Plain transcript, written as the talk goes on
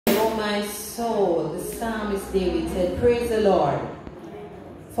So the psalmist David said, praise the Lord,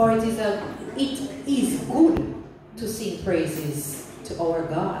 for it is good to sing praises to our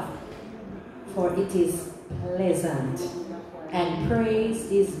God, for it is pleasant, and praise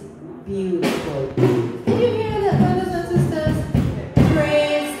is beautiful. Did you hear that, brothers and sisters?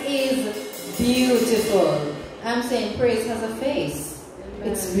 Praise is beautiful. I'm saying praise has a face.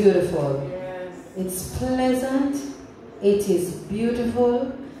 It's beautiful. It's pleasant. It is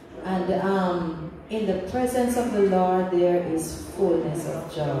beautiful. And in the presence of the Lord there is fullness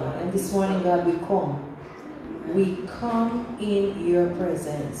of joy. And this morning, God, we come. We come in your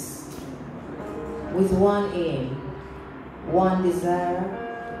presence with one aim, one desire,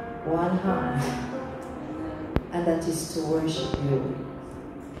 one heart, and that is to worship you.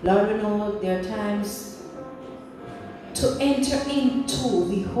 Lord, we know there are times to enter into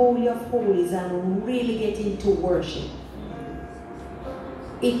the Holy of Holies and really get into worship.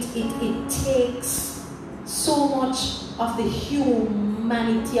 It takes so much of the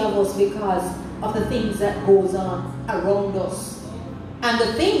humanity of us because of the things that goes on around us and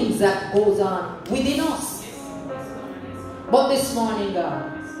the things that goes on within us. But this morning,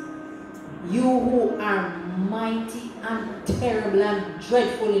 God, you who are mighty and terrible and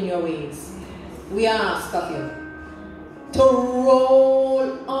dreadful in your ways, we ask of you to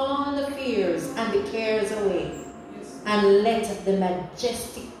roll all the fears and the cares away and let the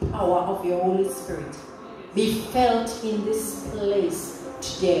majestic power of your Holy Spirit be felt in this place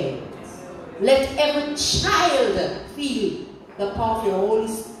today. Let every child feel the power of your Holy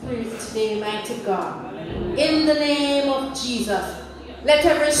Spirit today, mighty God. In the name of Jesus, let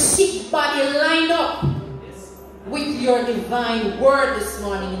every sick body line up with your divine word this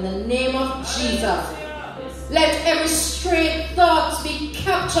morning in the name of Jesus. Let every straight thoughts be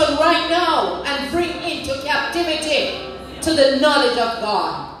captured right now and bring into captivity to the knowledge of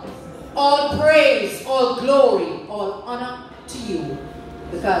God. All praise, all glory, all honor to you,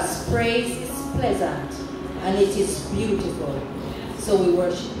 because praise is pleasant and it is beautiful. So we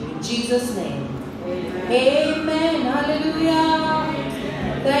worship you in Jesus' name. Amen. Amen. Hallelujah.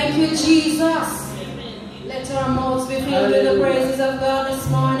 Thank you, Jesus. Let our mouths be filled with the praises of God this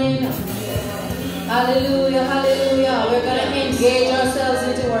morning. Hallelujah, hallelujah. We're going to engage ourselves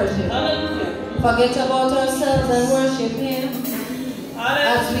into worship. Hallelujah. Forget about ourselves and worship Him. Hallelujah.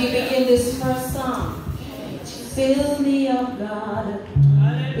 As we begin this first song. Fill me up, God.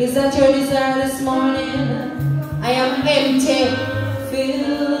 Is that your desire this morning? I am empty.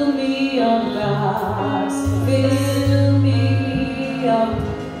 Fill me up, God. Fill me up,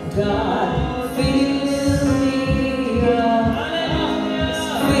 God. Fill me up.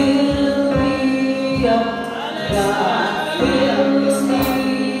 Fill me up, God. Fill me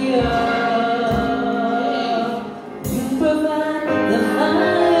up. You provide the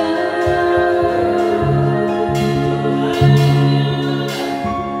fire.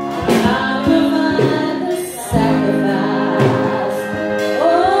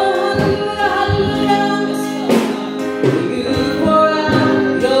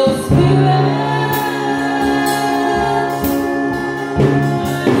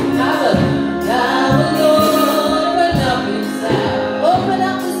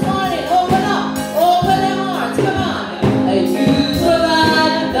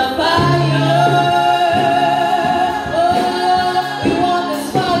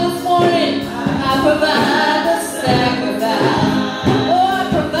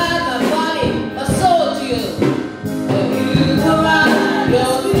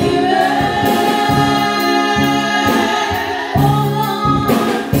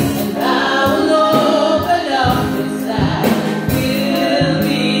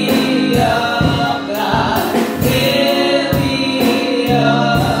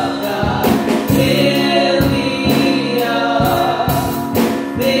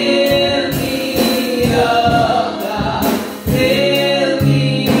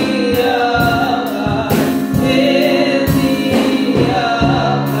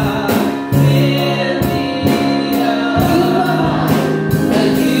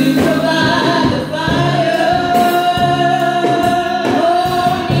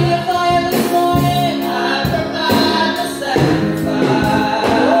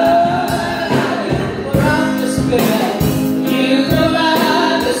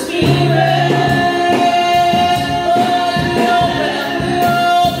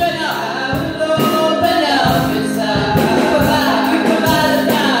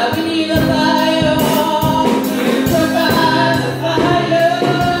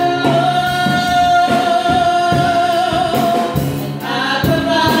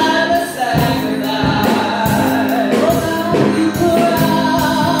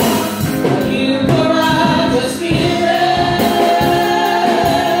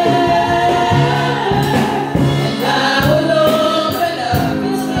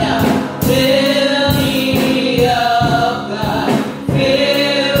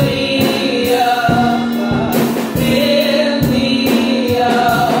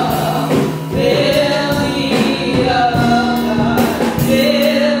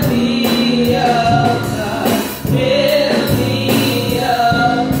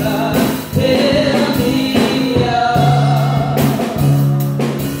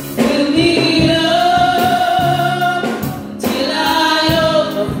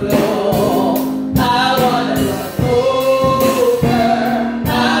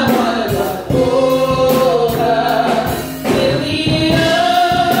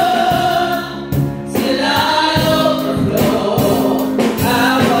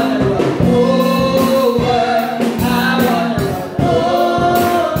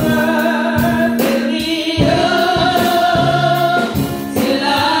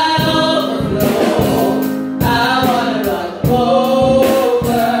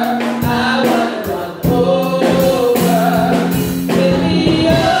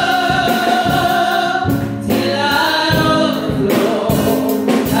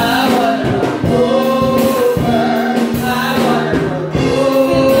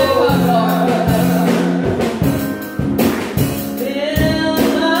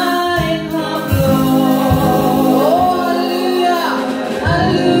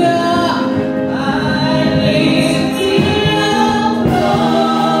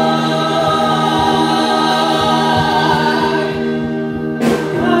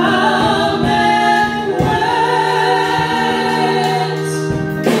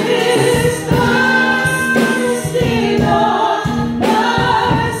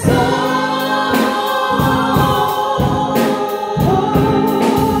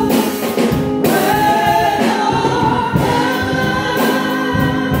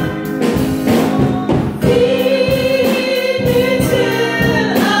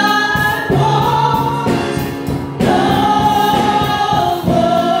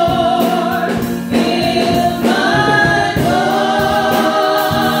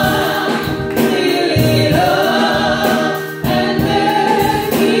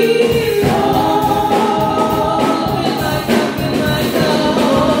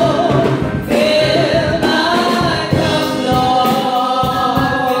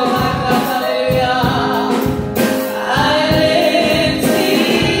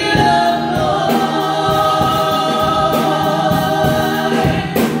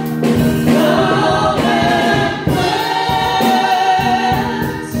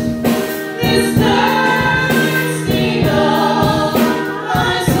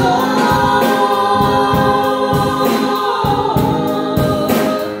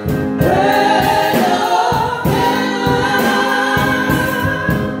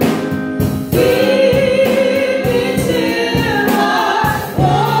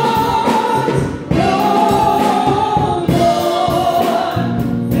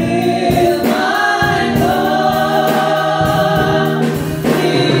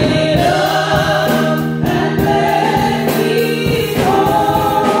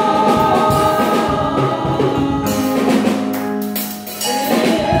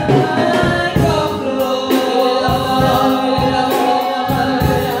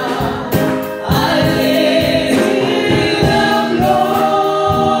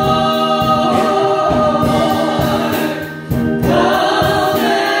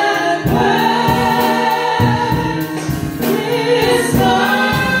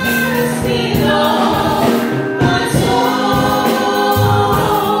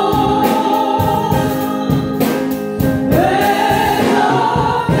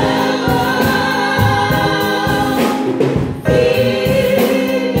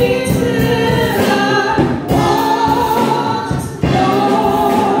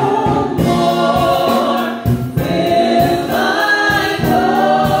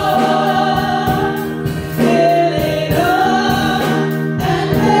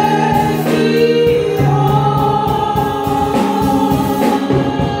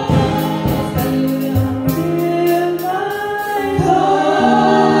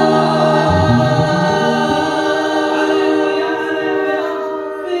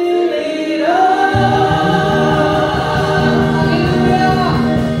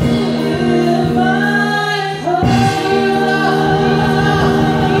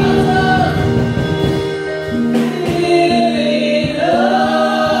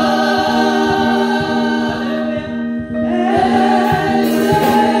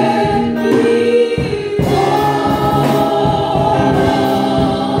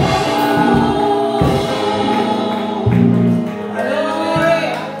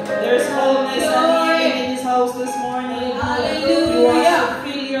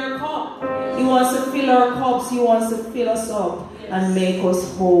 make us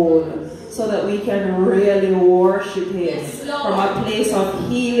whole, so that we can really worship Him Yes, Lord. from a place of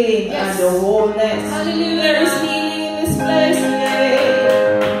healing Yes. and wholeness. Hallelujah. There is healing in this place today.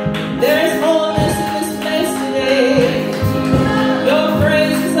 There is wholeness in this place today. Your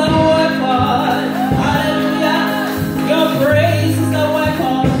praise is a weapon. Hallelujah. Your praise is a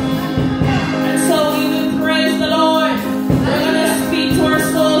weapon. And so we will praise the Lord. We're going to speak to our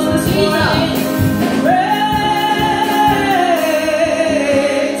souls this morning.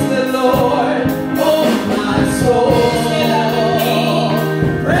 Praise the Lord, oh my soul. Say that with me.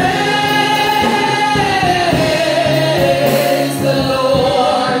 Praise the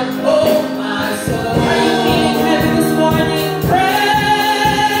Lord, oh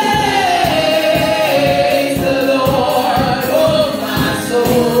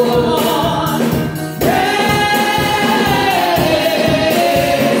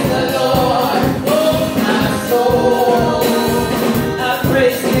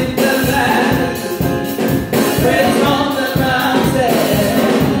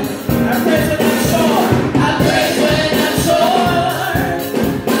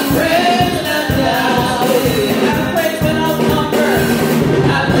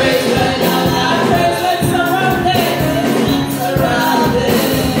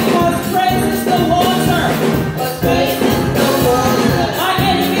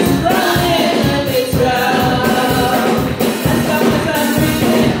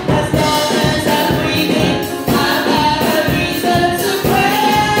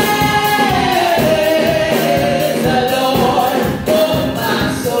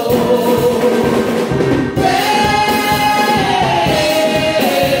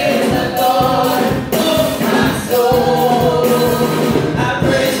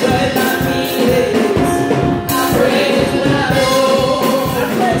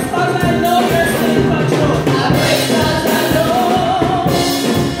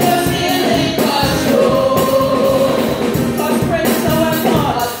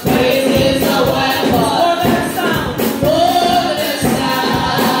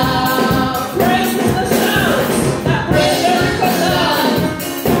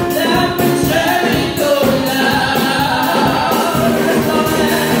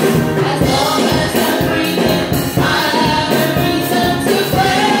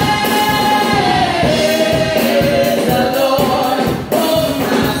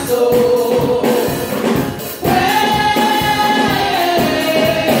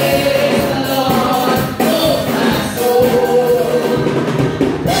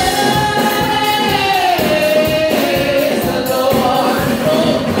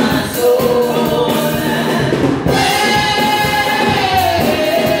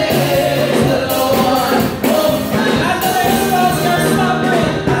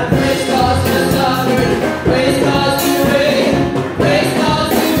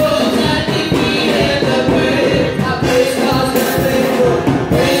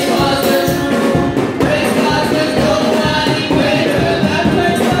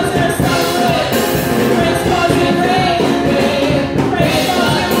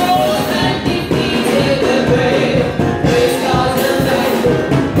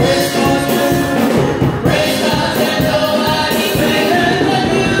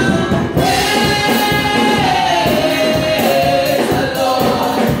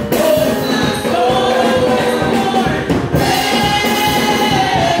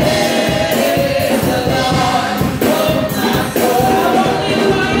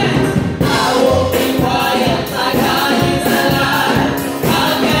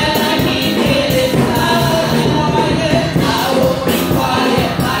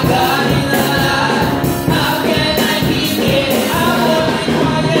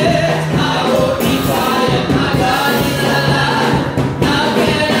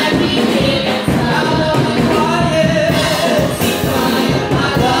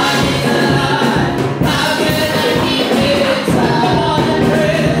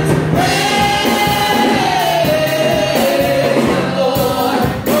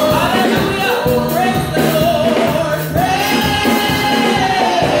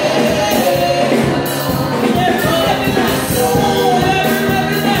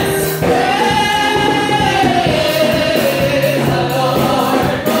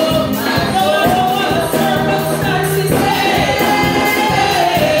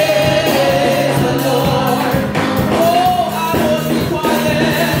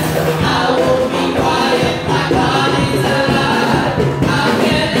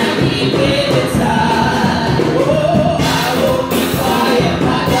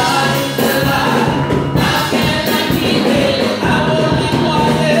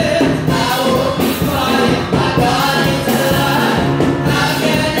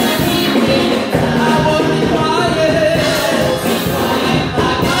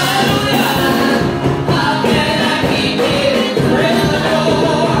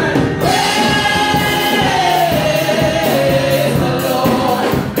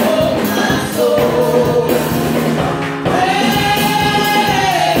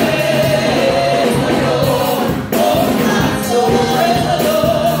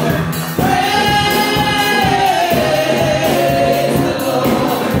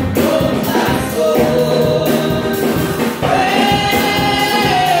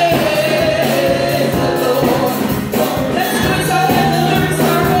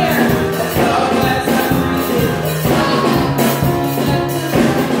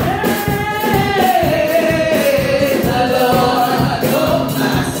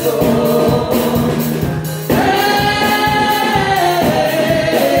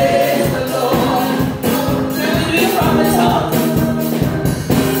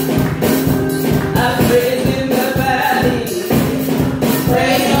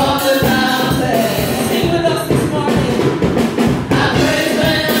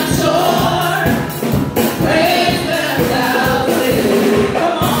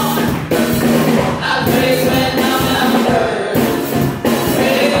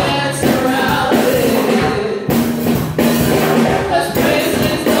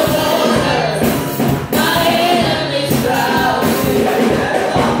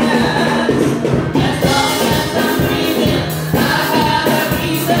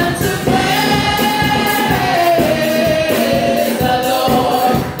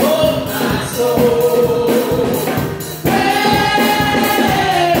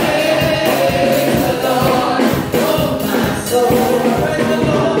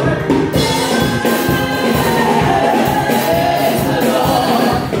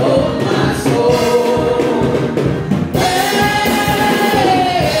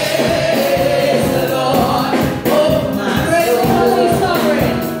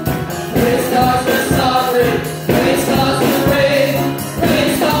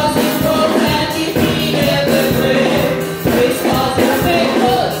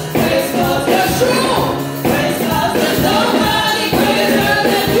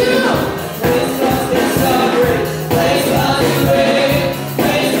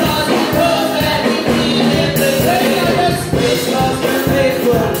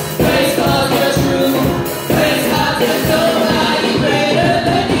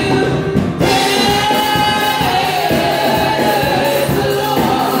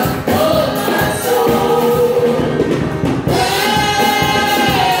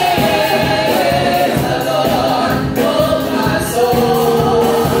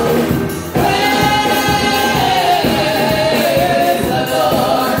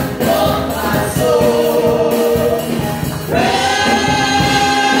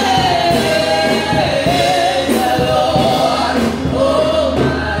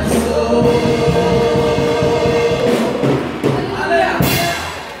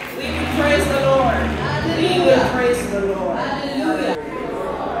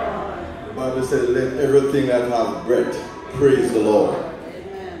Everything that have breath, praise the Lord.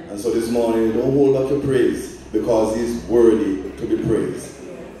 And so this morning, don't hold back your praise because He's worthy to be praised.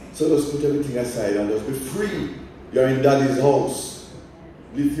 So just put everything aside and just be free. You're in Daddy's house.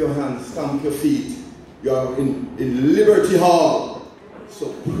 Lift your hands, stamp your feet. You're in Liberty Hall.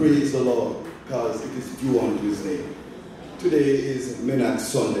 So praise the Lord because it is due unto His name. Today is Men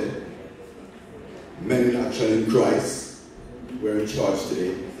Sunday. Men in Action in Christ. We're in church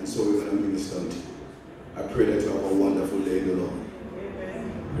today, and so we're going to minister unto you. I pray that you have a wonderful day in the Lord.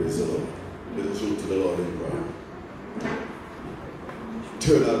 Amen. Praise the Lord. Let us look to the Lord in prayer.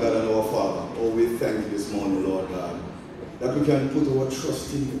 Eternal God and our Father, oh, we thank you this morning, Lord God, that we can put our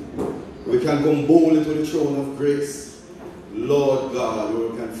trust in you. We can come boldly to the throne of grace, Lord God, where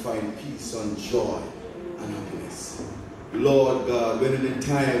we can find peace and joy and happiness. Lord God,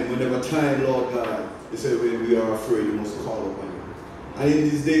 whenever time, Lord God, you say when we are afraid, we must call upon you. And in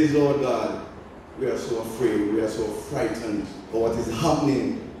these days, Lord God, we are so afraid, we are so frightened of what is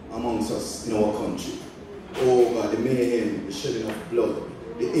happening amongst us in our country. Oh God, the mayhem, the shedding of blood,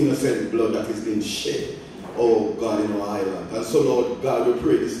 the innocent blood that is being shed, oh God, in our island. And so, Lord God, we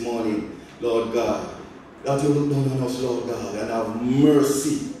pray this morning, Lord God, that you look down on us, Lord God, and have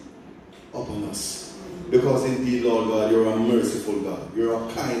mercy upon us. Because indeed, Lord God, you're a merciful God. You're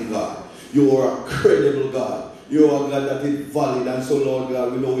a kind God. You are a credible God. You are a God that is valid. And so, Lord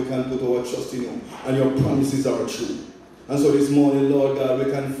God, we know we can put our trust in you. And your promises are true. And so this morning, Lord God,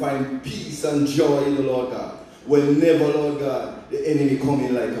 we can find peace and joy in the Lord God. Whenever, Lord God, the enemy come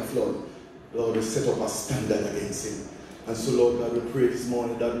in like a flood, Lord, we set up a standard against him. And so, Lord God, we pray this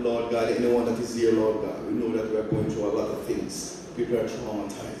morning that, Lord God, anyone that is here, Lord God, we know that we are going through a lot of things. People are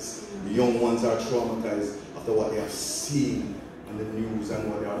traumatized. The young ones are traumatized after what they have seen on the news and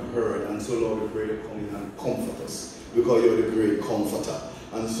what they have heard. And so, Lord, we pray to come in and comfort us because you're the great comforter.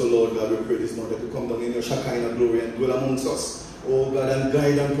 And so, Lord God, we pray this morning that you come down in your Shekinah glory and dwell amongst us. Oh God, and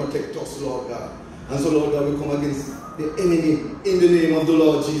guide and protect us, Lord God. And so, Lord God, we come against the enemy in the name of the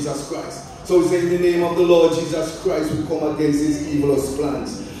Lord Jesus Christ. So we say in the name of the Lord Jesus Christ, we come against his evilous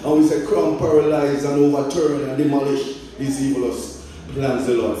plans. And we say, crown, paralyze, and overturn and demolish his evilous plans,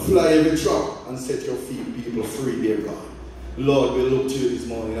 the Lord. Fly every trap and set your people free, dear God. Lord, we look to you this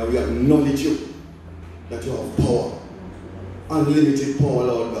morning and we acknowledge you that you have power. Unlimited power,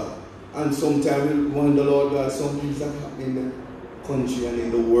 Lord God. And sometimes we wonder, Lord God, some things are happening in the country and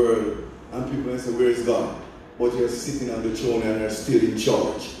in the world. And people say, where is God? But you're sitting on the throne and you're still in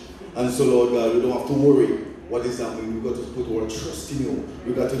charge. And so, Lord God, we don't have to worry what is happening. We've got to put our trust in you.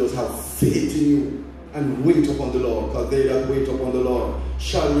 We've got to just have faith in you and wait upon the Lord. Because they that wait upon the Lord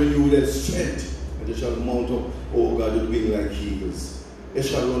shall renew their strength. And they shall mount up, oh God, with wings like eagles. They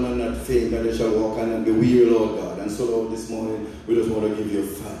shall run and not faint, and they shall walk and not be weary, Lord God. And so, Lord, this morning, we just want to give you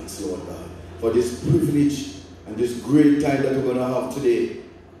thanks, Lord God, for this privilege and this great time that we're going to have today,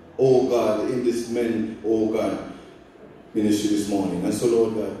 oh God, in this men, oh God, ministry this morning. And so,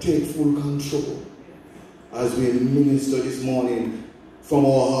 Lord God, take full control as we minister this morning from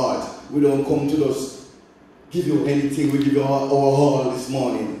our heart. We don't come to just give you anything. We give you our all this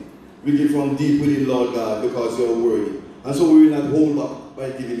morning. We give from deep within, Lord God, because you're worthy. And so we will not hold back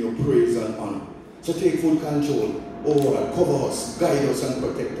by giving you praise and honor. So take full control. Oh God, cover us, guide us, and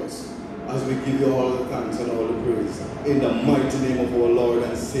protect us as we give you all the thanks and all the praise. In the mighty name of our Lord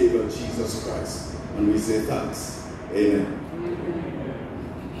and Savior, Jesus Christ. And we say thanks. Amen.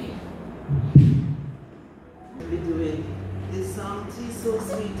 We'll be doing this song. It is so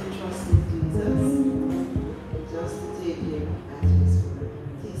sweet to trust in Jesus. Just to take him at his word.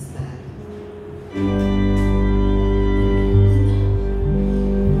 Please stand.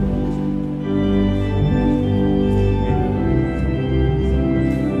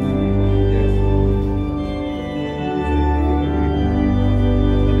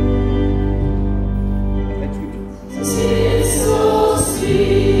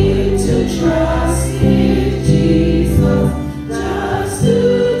 Trust in Jesus, just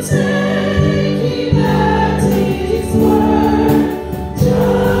to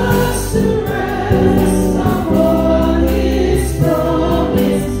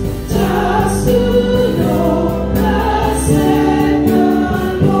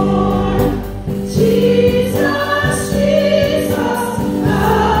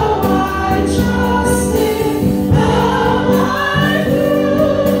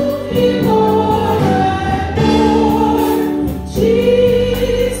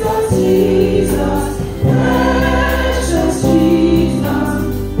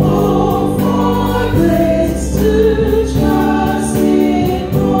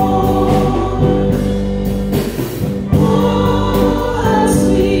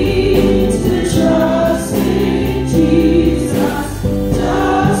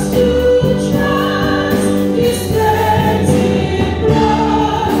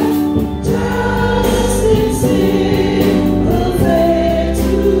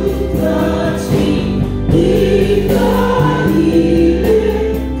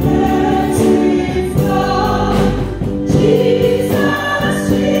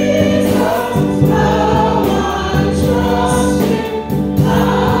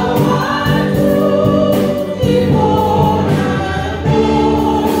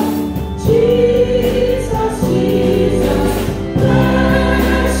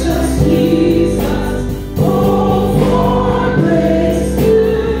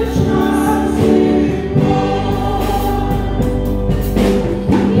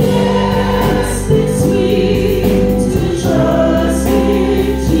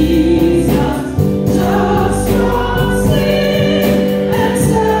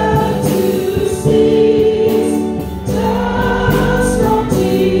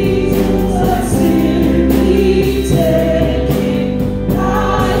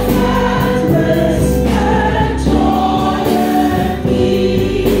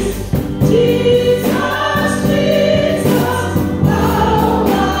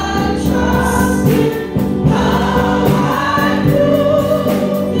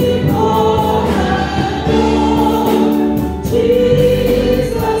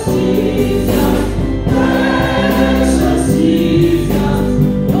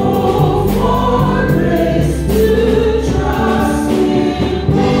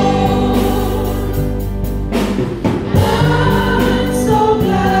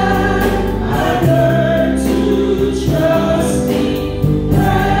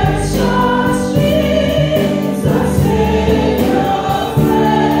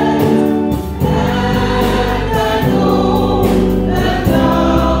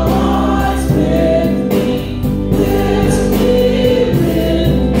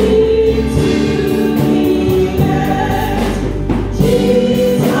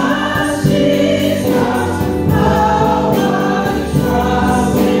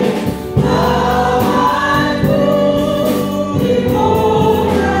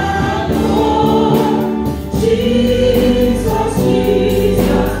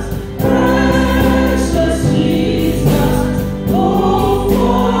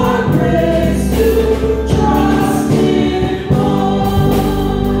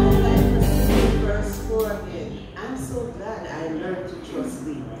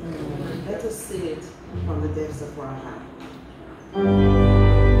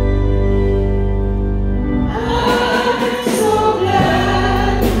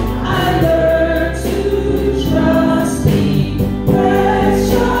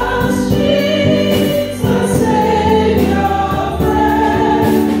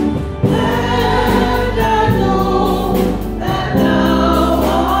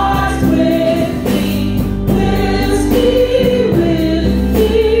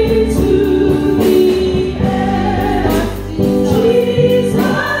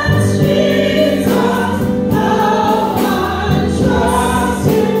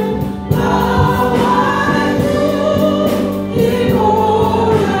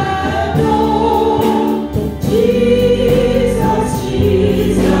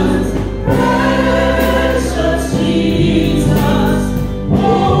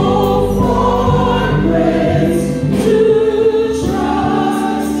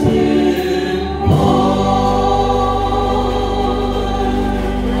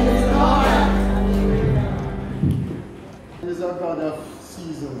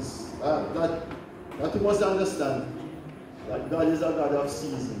understand that God is a God of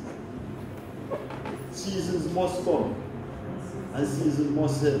seasons. Seasons must come and seasons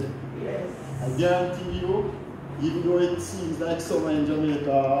must end. I guarantee you, even though it seems like summer in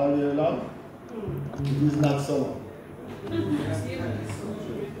Jamaica all year long, it is not summer.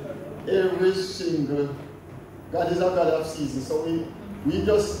 Every single, God is a God of seasons. So we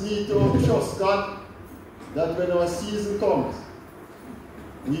just need to trust God that when our season comes,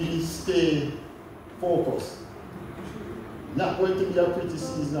 we stay focused. Not going to be a pretty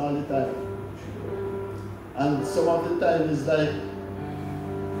season all the time. And some of the time is like,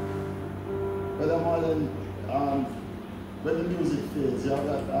 when the music fades, you have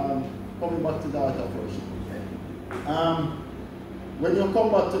that coming back to the art of worship. When you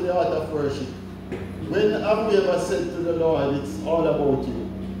come back to the art of worship, when have we ever said to the Lord, it's all about you?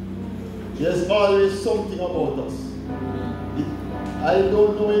 There's always something about us. I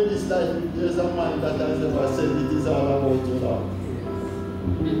don't know in this life if there's a man that has ever said it is all about you, Lord.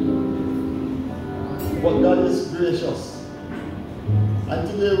 But God is gracious. And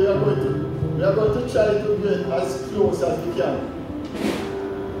today we are going to try to get as close as we can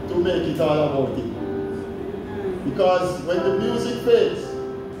to make it all about Him. Because when the music fades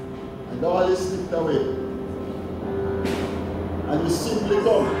and all is slipped away, and you simply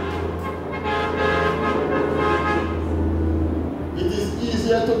come, it is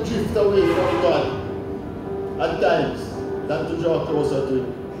easier to drift away from God at times than to draw closer to Him.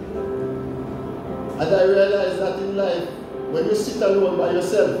 And I realize that in life, when you sit alone by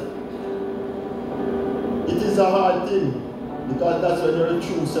yourself, it is a hard thing, because that's when your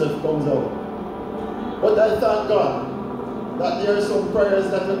true self comes out. But I thank God that there are some prayers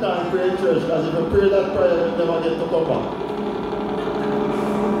that you can't pray in church, because if you pray that prayer, you never get to come back.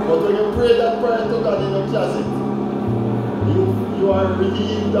 But when you pray that prayer to God in your closet, you are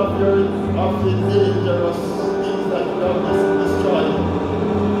relieved of the dangerous things that you have destroyed.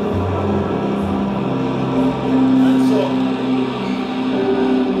 And so,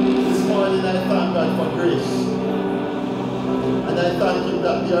 this morning I thank God for grace. And I thank Him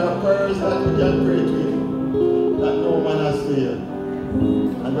that there are prayers that we can pray to Him that no man has to hear.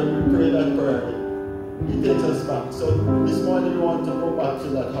 And when we pray that prayer, He takes us back. So this morning we want to go back to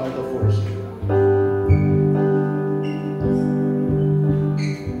that heart of worship.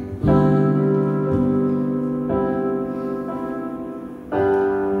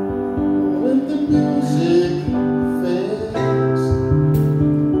 When the music fades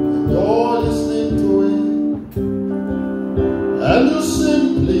and you're listening to it, and you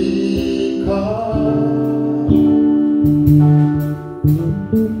simply come,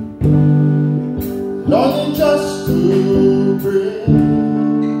 longing just to bring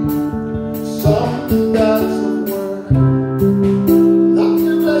something that's a word that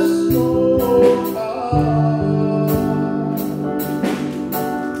can rest your heart.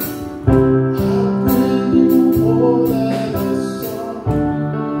 I'll bring you more than a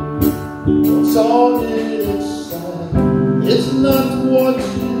song in itself. It's not what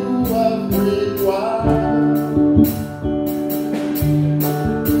you have required.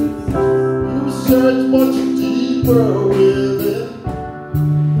 You search much deeper within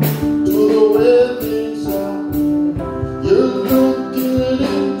to the way things are. You're looking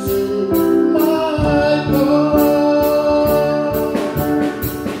into my heart.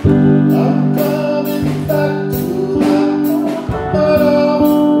 I'm coming back to that heart of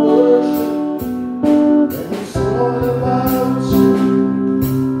worship. When it's all about you,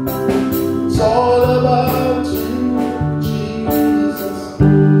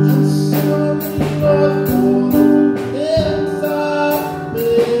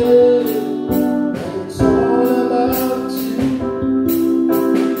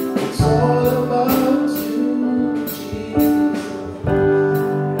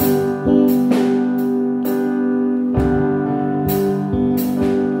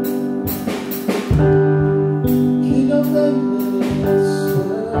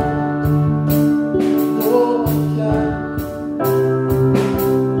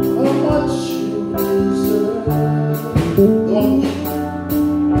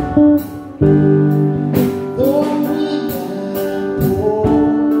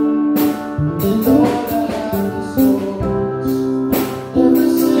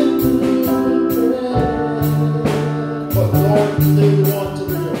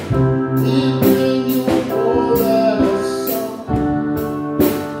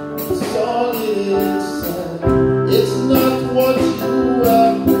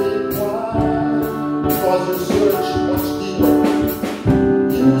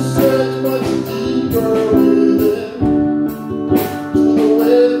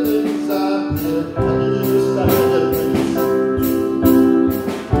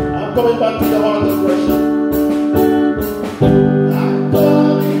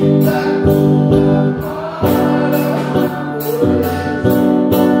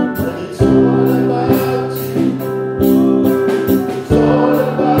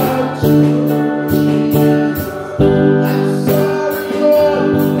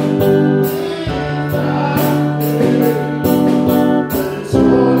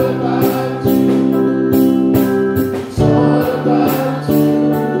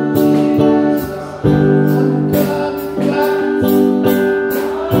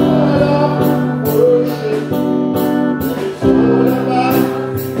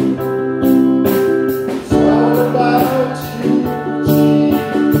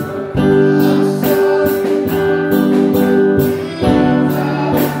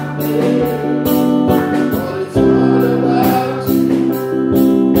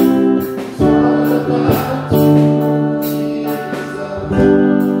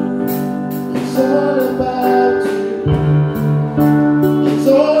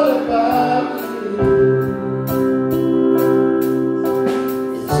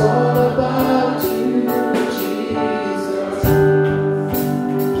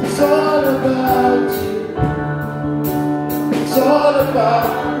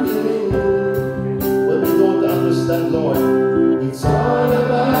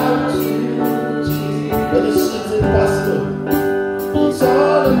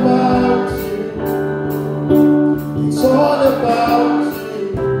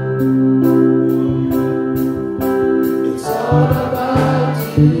 It's all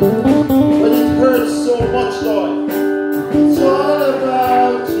about you. When it hurts so much, Lord, it's all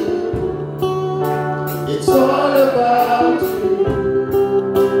about you. It's all about you.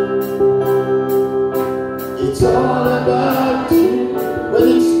 It's all about you. When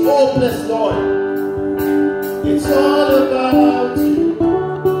it's hopeless, Lord, it's all about you.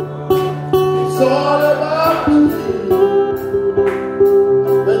 It's all about you.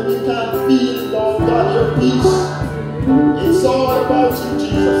 When we can't feel, Lord God, your peace, it's all about you,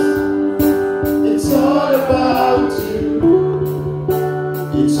 Jesus. It's all about you.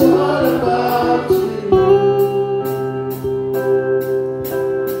 It's all about you.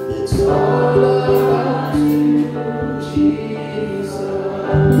 It's all about you, Jesus.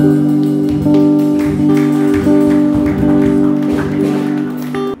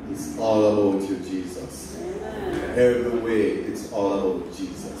 It's all about you, Jesus. Every way, it's all about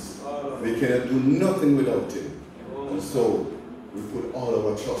Jesus. We cannot do nothing without him. And so, we put all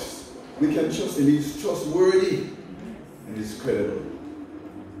our trust. We can trust him. He's trustworthy. And he's credible.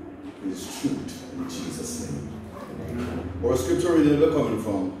 He's truth. In Jesus' name. Our scripture reading we're coming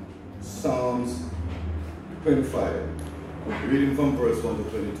from Psalms 25. Reading from verse 1 to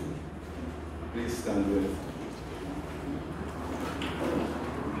 22. Please stand with us.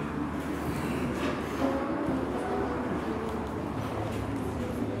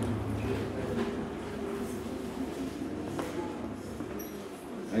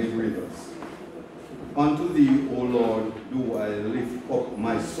 And it reads, Unto thee, O Lord, do I lift up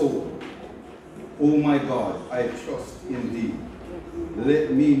my soul. O my God, I trust in thee.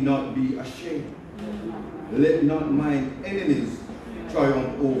 Let me not be ashamed. Let not mine enemies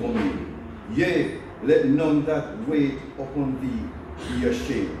triumph over me. Yea, let none that wait upon thee be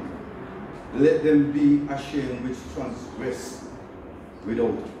ashamed. Let them be ashamed which transgress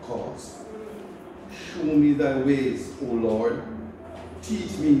without cause. Show me thy ways, O Lord.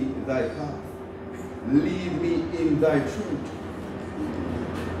 Teach me thy path. Lead me in thy truth.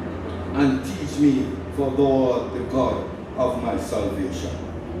 And teach me, for thou art the God of my salvation.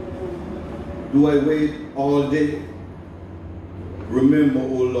 Do I wait all day? Remember,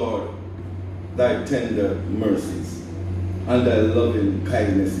 O Lord, thy tender mercies and thy loving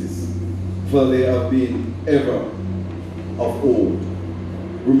kindnesses, for they have been ever of old.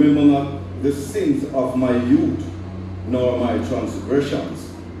 Remember not the sins of my youth, nor my transgressions.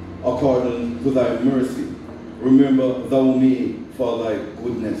 According to thy mercy, remember thou me for thy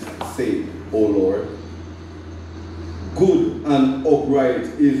goodness' sake, O Lord. Good and upright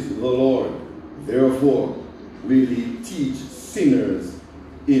is the Lord. Therefore will he teach sinners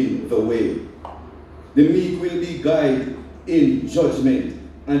in the way. The meek will be guided in judgment,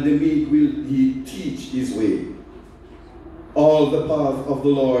 and the meek will he teach his way. All the paths of the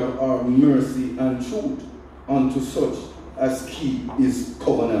Lord are mercy and truth unto such as keep his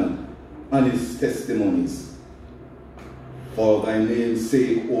covenant and his testimonies. For thy name's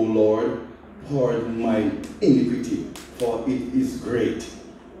sake, O Lord, pardon my iniquity, for it is great.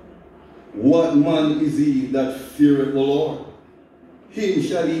 What man is he that feareth the Lord? Him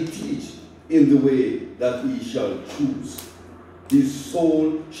shall he teach in the way that he shall choose. His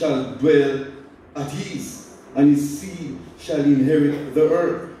soul shall dwell at ease, and his seed shall inherit the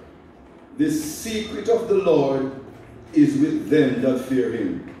earth. The secret of the Lord is with them that fear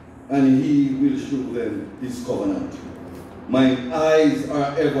him, and he will show them his covenant. Mine eyes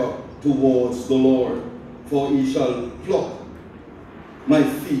are ever towards the Lord, for he shall pluck my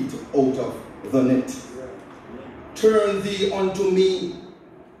feet out of the net. Turn thee unto me,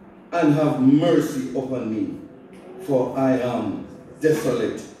 and have mercy upon me, for I am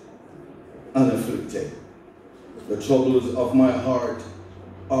desolate and afflicted. The troubles of my heart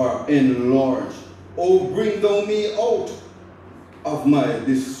are enlarged. O bring thou me out of my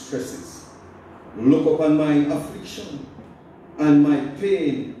distresses. Look upon mine affliction and my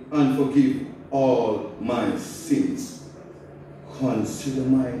pain, and forgive all my sins. Consider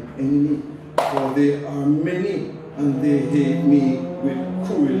my enemy, for they are many, and they hate me with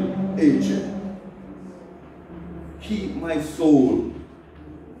cruel hatred. Keep my soul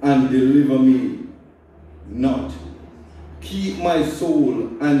and deliver me not. Keep my soul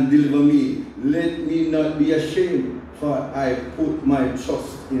and deliver me. Let me not be ashamed, for I put my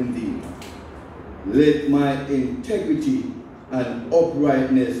trust in thee. Let my integrity and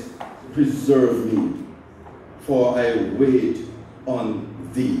uprightness preserve me, for I wait on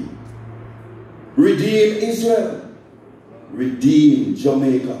thee. Redeem Israel. Redeem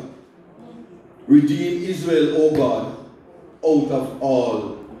Jamaica. Redeem Israel, O God, out of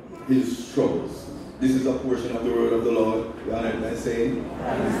all his troubles. This is a portion of the word of the Lord. We honor it by saying,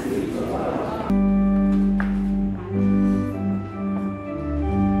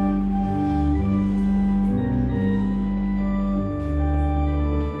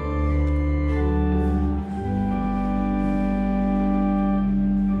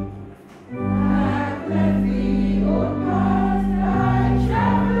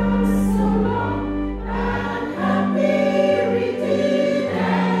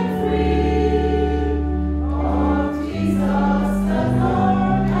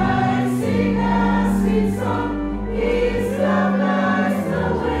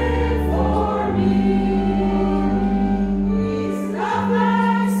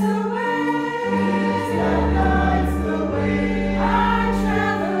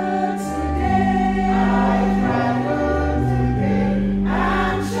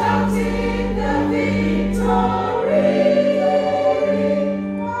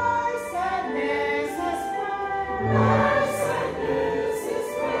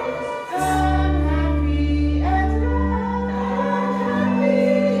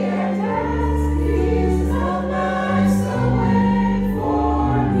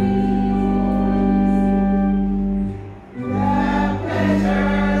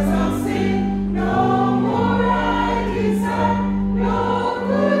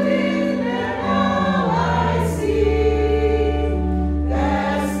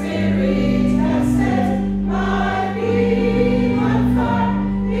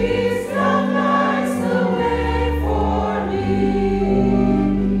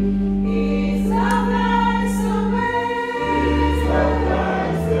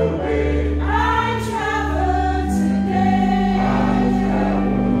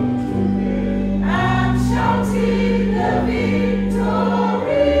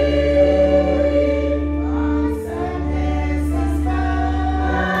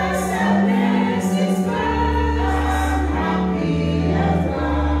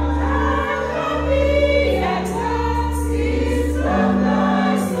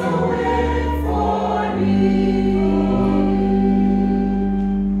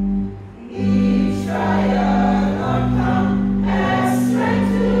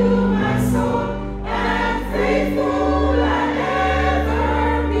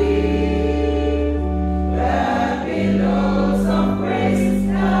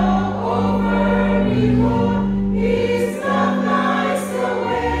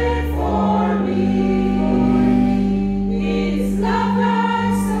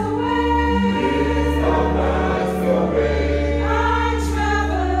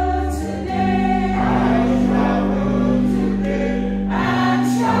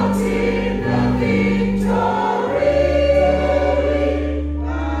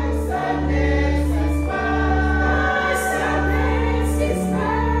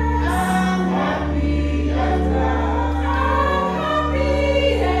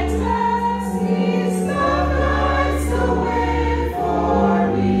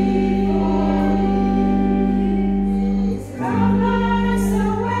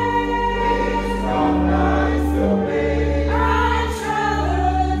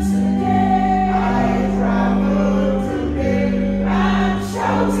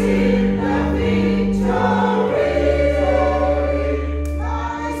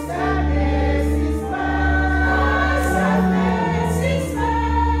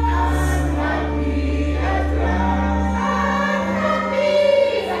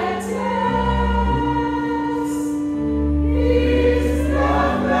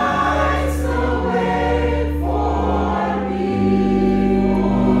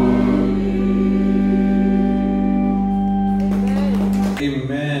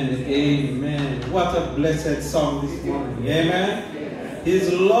 blessed song this morning. Amen.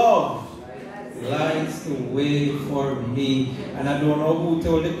 His love lights the way for me. And I don't know who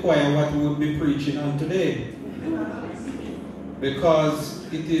told the choir what we would be preaching on today.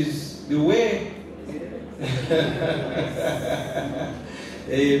 Because it is the way.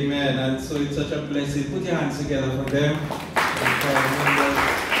 Amen. And so it's such a blessing. Put your hands together for them.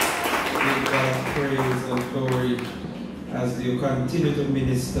 Give God praise and glory as you continue to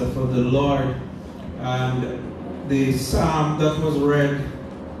minister for the Lord. And the psalm that was read,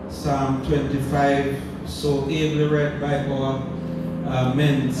 Psalm 25, so ably read by our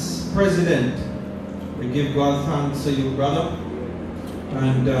men's president. We give God thanks to you, brother.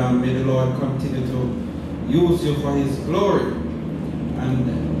 And may the Lord continue to use you for His glory.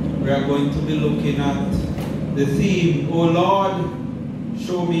 And we are going to be looking at the theme, O Lord,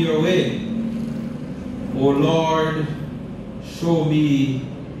 show me your way. O Lord, show me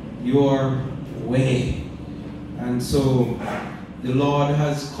your way. And so the Lord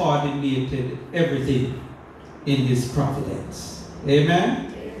has coordinated everything in His providence.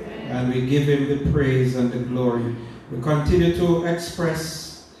 Amen? And we give Him the praise and the glory. We continue to express,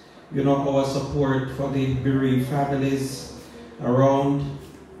 our support for the bereaved families around.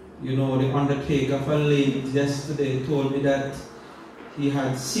 The undertaker for Lane yesterday told me that he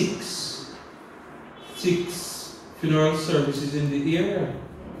had six funeral services in the area.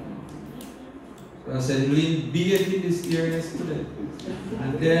 So I said, Lane, be in this area yesterday.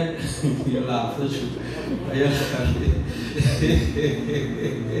 And then, you laugh, don't you?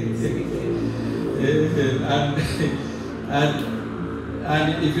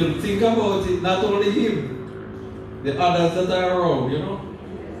 and if you think about it, not only him, the others that are around,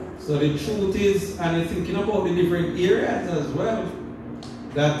 So the truth is, and you're thinking about the different areas as well,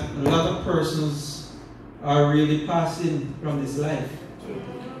 that a lot of persons are really passing from this life.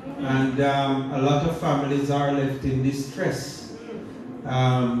 And a lot of families are left in distress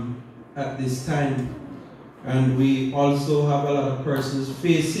at this time. And we also have a lot of persons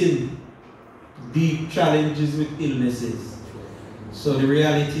facing deep challenges with illnesses. So the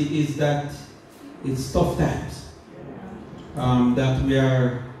reality is that it's tough times that we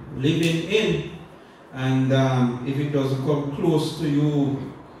are living in. And if it doesn't come close to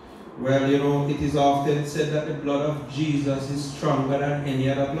you, well, it is often said that the blood of Jesus is stronger than any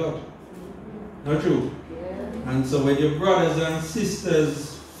other blood. Not true? And so when your brothers and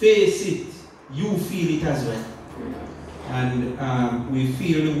sisters face it, you feel it as well. And we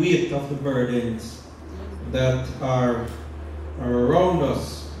feel the weight of the burdens that are around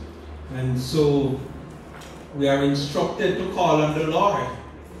us. And so we are instructed to call on the Lord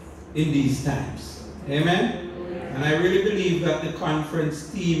in these times. Amen? And I really believe that the conference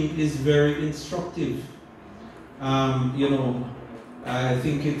theme is very instructive. I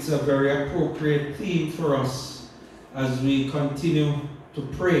think it's a very appropriate theme for us as we continue to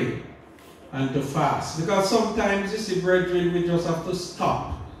pray and to fast. Because sometimes, you see, brethren, we just have to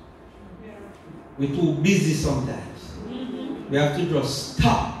stop. We're too busy sometimes. We have to just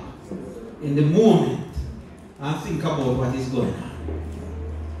stop in the moment and think about what is going on.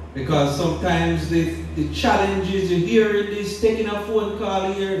 Because sometimes the challenges you hear in this, taking a phone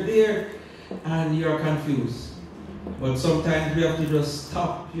call here, there, and you're confused. But sometimes we have to just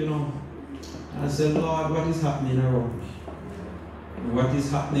stop, and say, Lord, what is happening around me? What is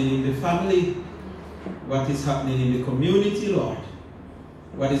happening in the family? What is happening in the community, Lord?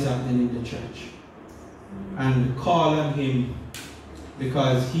 What is happening in the church? And call on Him,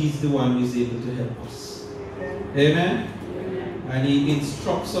 because He's the one who is able to help us. Amen? And He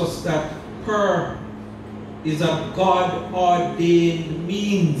instructs us that prayer is a God-ordained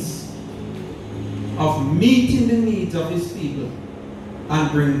means of meeting the needs of His people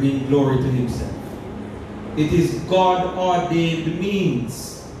and bringing glory to Himself. It is God-ordained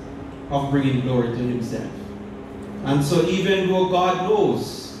means of bringing glory to Himself. And so even though God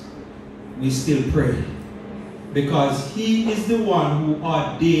knows, we still pray, because He is the one who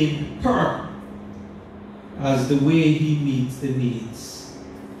ordained prayer as the way He meets the needs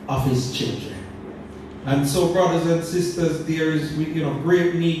of His children. And so, brothers and sisters, there is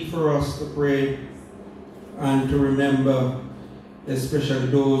great need for us to pray and to remember, especially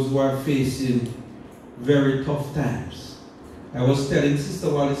those who are facing very tough times. I was telling Sister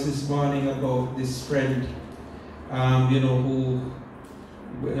Wallace this morning about this friend, who,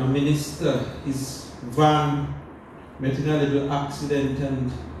 a minister, his van met in a little accident,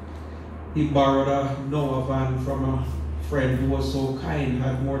 and he borrowed a Noah van from a friend who was so kind,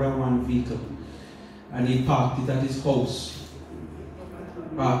 had more than one vehicle. And he parked it at his house.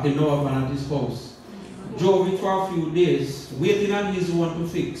 Parked the Noah van at his house. Drove it for a few days, waiting on his one to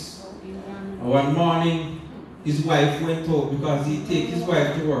fix. And one morning, his wife went out, because he take his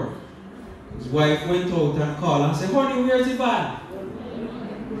wife to work. His wife went out and called and said, honey, where's the van?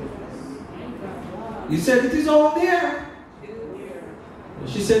 He said, it is out there.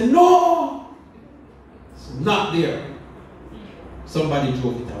 She said, no, it's not there. Somebody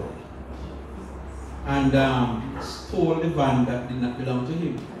drove it away and stole the van that did not belong to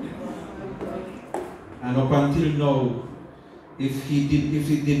him. And up until now, if he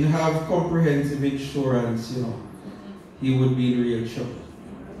didn't have comprehensive insurance, he would be in real trouble.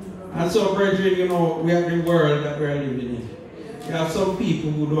 And so, brethren, we have the world that we are living in. You have some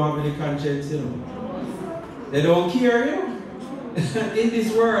people who don't have any conscience, They don't care, in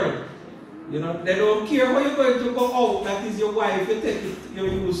this world. They don't care how you're going to go out. That is your wife. You take it, you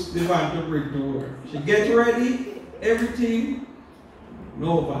use the van to bring to work. She get ready, everything,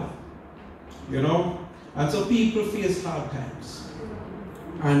 no van. And so people face hard times.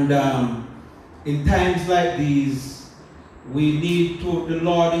 And in times like these, we need to, the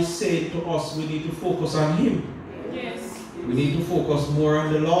Lord is saying to us, we need to focus on Him. Yes. We need to focus more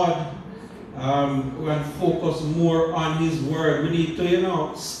on the Lord. And focus more on His Word. We need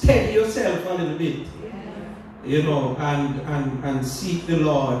to, steady yourself a little bit. And seek the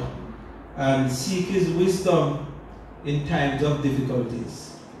Lord. And seek His wisdom in times of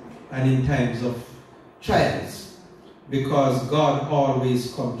difficulties. And in times of trials. Because God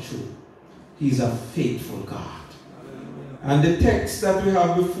always comes through. He's a faithful God. And the text that we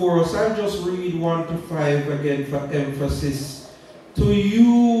have before us, I'll just read 1 to 5 again for emphasis. To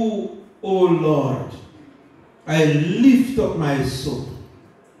you, O Lord, I lift up my soul.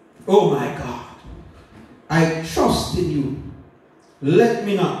 Oh my God, I trust in you. Let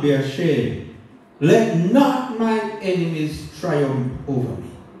me not be ashamed. Let not my enemies triumph over me.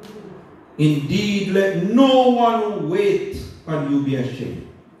 Indeed, let no one who waits on you be ashamed.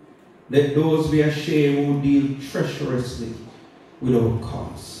 Let those be ashamed who deal treacherously without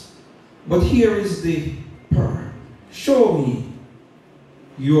cause. But here is the pearl. Show me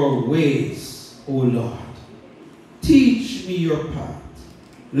your ways, O Lord. Teach me your path.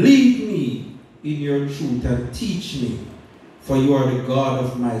 Lead me in your truth and teach me, for you are the God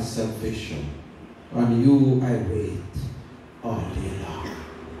of my salvation. On you I wait all day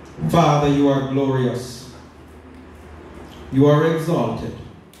long. Father, you are glorious. You are exalted.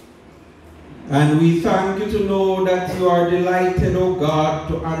 And we thank you to know that you are delighted, O God,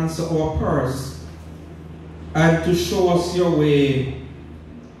 to answer our prayers and to show us your way,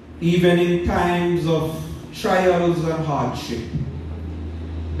 even in times of trials and hardship,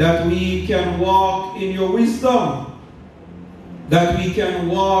 that we can walk in your wisdom, that we can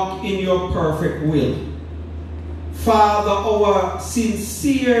walk in your perfect will. Father, our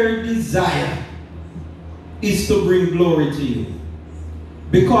sincere desire is to bring glory to you,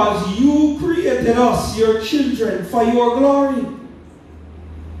 because you created us, your children, for your glory.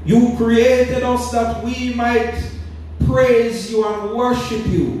 You created us that we might praise you and worship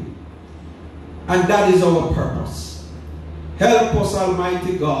you. And that is our purpose. Help us,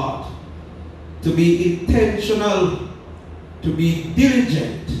 Almighty God, to be intentional, to be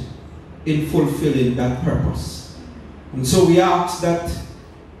diligent in fulfilling that purpose. And so we ask that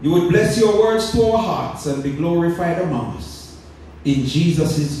you would bless your words to our hearts and be glorified among us. In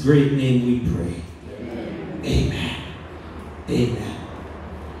Jesus' great name we pray. Amen. Amen. Amen.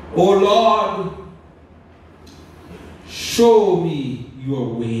 Oh Lord, show me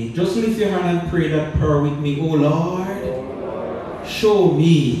your way. Just lift your hand and pray that prayer with me. Oh Lord, show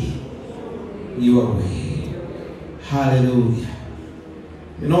me your way. Hallelujah.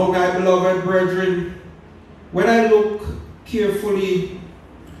 You know, my beloved brethren, when I look carefully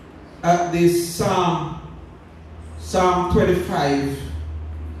at this Psalm 25,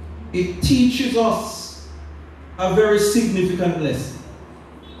 it teaches us a very significant lesson.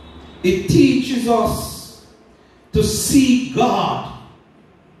 It teaches us to seek God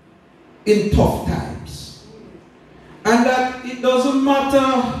in tough times. And that it doesn't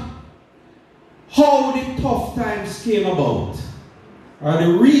matter how the tough times came about, or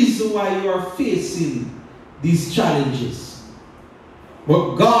the reason why you are facing these challenges.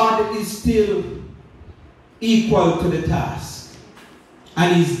 But God is still equal to the task.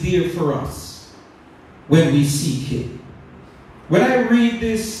 And He's there for us when we seek Him. When I read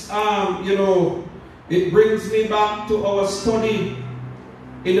this, it brings me back to our study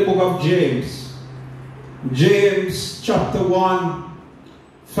in the book of James. James chapter 1,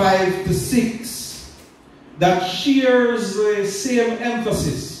 5 to 6, that shares the same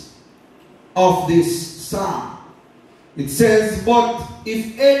emphasis of this psalm. It says, but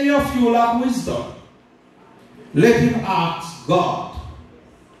if any of you lack wisdom, let him ask God,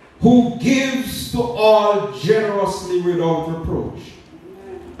 who gives to all generously without reproach,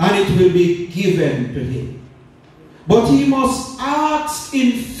 and it will be given to him. But he must ask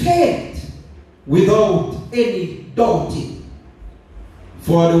in faith without any doubting.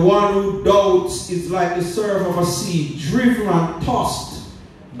 For the one who doubts is like the surf of a sea, driven and tossed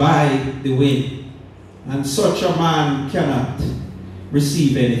by the wind. And such a man cannot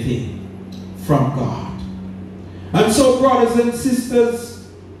receive anything from God. And so, brothers and sisters,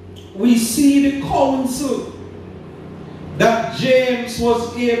 we see the counsel that James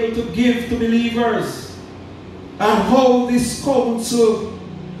was able to give to believers, and how this counsel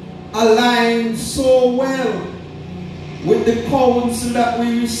aligns so well with the counsel that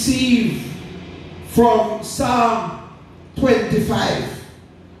we receive from Psalm 25.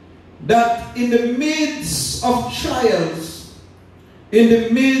 That in the midst of trials, in the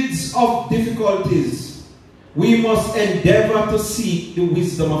midst of difficulties, we must endeavor to seek the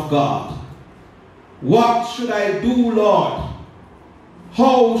wisdom of God. What should I do, Lord?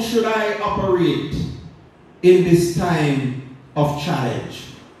 How should I operate in this time of challenge?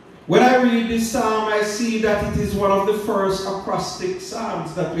 When I read this psalm, I see that it is one of the first acrostic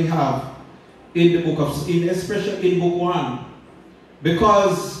psalms that we have in the book of, especially in book 1.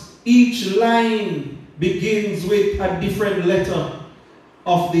 Because each line begins with a different letter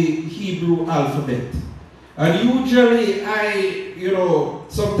of the Hebrew alphabet. And usually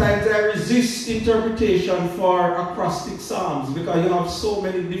sometimes I resist interpretation for acrostic psalms because you have so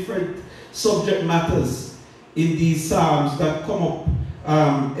many different subject matters in these psalms that come up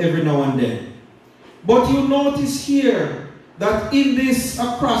every now and then. But you notice here that in this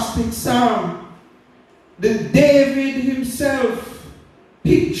acrostic psalm, David himself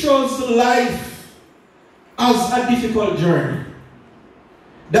pictures life as a difficult journey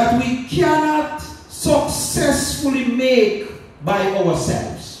that we cannot successfully make by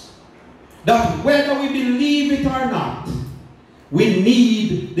ourselves. That whether we believe it or not, we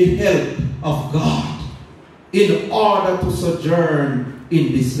need the help of God in order to sojourn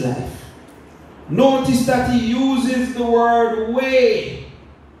in this life. Notice that he uses the word way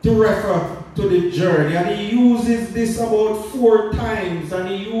to refer to the journey, and he uses this about 4 times, and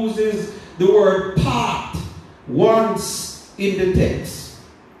he uses the word path once in the text,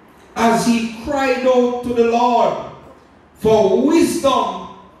 as he cried out to the Lord for wisdom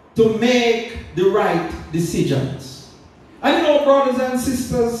to make the right decisions. And you know, brothers and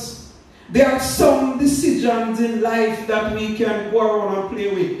sisters, there are some decisions in life that we can go around and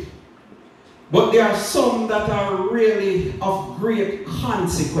play with. But there are some that are really of great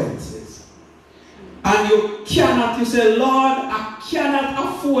consequences. And you say, Lord, I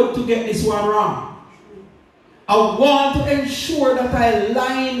cannot afford to get this one wrong. I want to ensure that I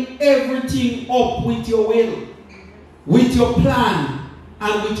line everything up with your will, with your plan,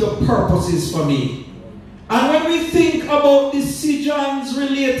 and with your purposes for me. And when we think about decisions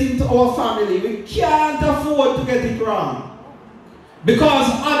relating to our family, we can't afford to get it wrong. Because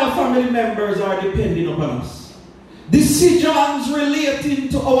other family members are depending upon us. Decisions relating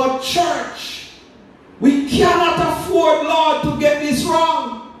to our church, we cannot afford, Lord, to get this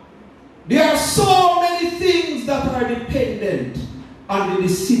wrong. There are so many things that are dependent on the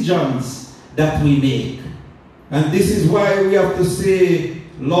decisions that we make. And this is why we have to say,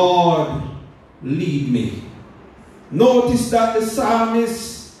 Lord, lead me. Notice that the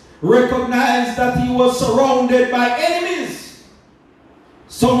psalmist recognized that he was surrounded by enemies.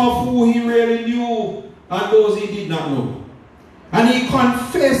 Some of who he really knew and those he did not know. And he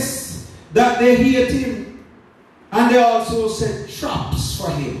confessed that they hate him. And they also set traps for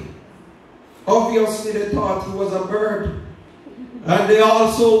him. Obviously they thought he was a bird. And they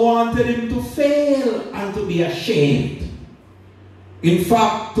also wanted him to fail and to be ashamed. In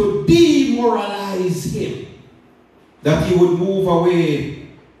fact, to demoralize him. That he would move away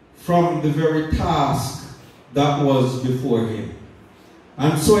from the very task that was before him.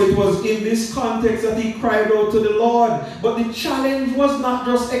 And so it was in this context that he cried out to the Lord. But the challenge was not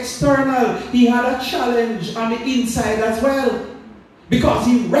just external. He had a challenge on the inside as well. Because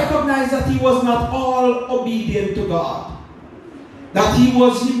he recognized that he was not all obedient to God. That he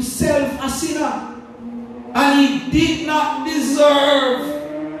was himself a sinner. And he did not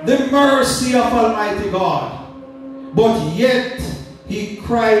deserve the mercy of Almighty God. But yet he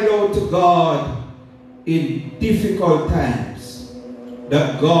cried out to God in difficult times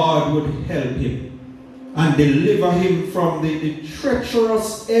that God would help him and deliver him from the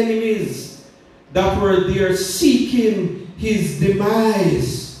treacherous enemies that were there seeking his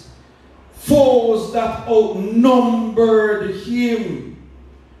demise. Foes that outnumbered him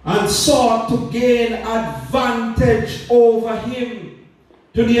and sought to gain advantage over him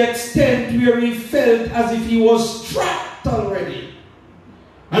to the extent where he felt as if he was trapped already.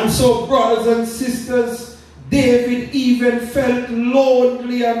 And so, brothers and sisters, David even felt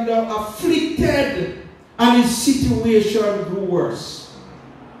lonely and afflicted, and his situation grew worse.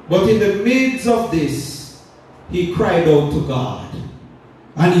 But in the midst of this, he cried out to God.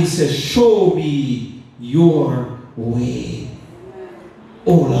 And he said, show me your way,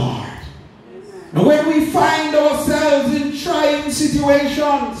 O Lord. And when we find ourselves in trying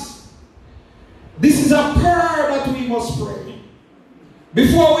situations, this is a prayer that we must pray.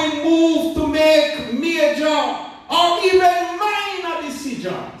 Before we move to make major or even minor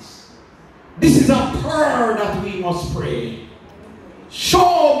decisions, this is a prayer that we must pray.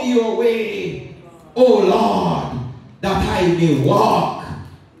 Show me your way, O Lord, that I may walk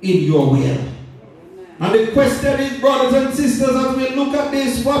in your will. And the question is, brothers and sisters, as we look at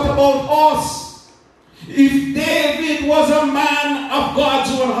this, what about us? If David was a man of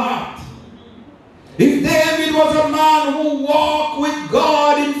God's own heart, If David was a man who walked with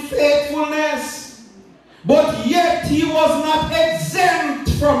God in faithfulness, but yet he was not exempt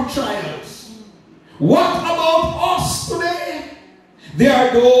from trials, what about us today? There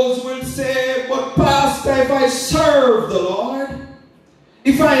are those who will say, but Pastor, if I serve the Lord,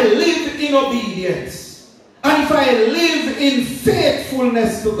 if I live in obedience, and if I live in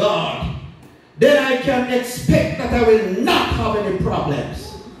faithfulness to God, then I can expect that I will not have any problems.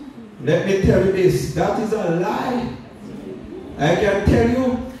 Let me tell you this, that is a lie. I can tell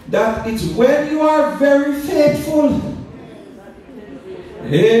you that it's when you are very faithful,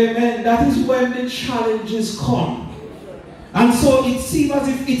 amen, that is when the challenges come. And so it seems as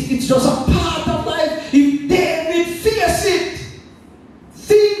if it's just a part of life. If David faced it,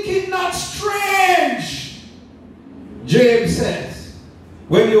 think it not strange. James says,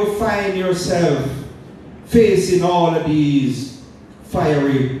 when you find yourself facing all of these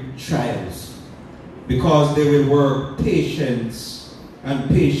fiery trials, because they will work patience, and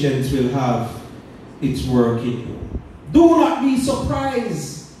patience will have its work in you. Do not be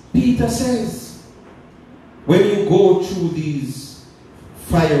surprised, Peter says, when you go through these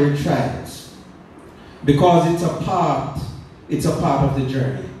fiery trials, because it's a part of the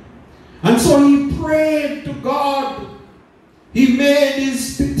journey. And so he prayed to God. He made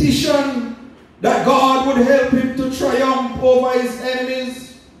his petition that God would help him to triumph over his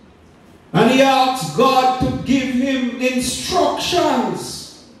enemies. And he asked God to give him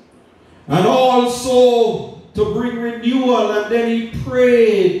instructions and also to bring renewal. And then he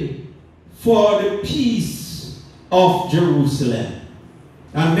prayed for the peace of Jerusalem.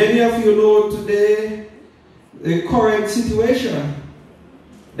 And many of you know today the current situation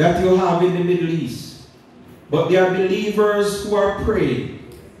that you have in the Middle East. But there are believers who are praying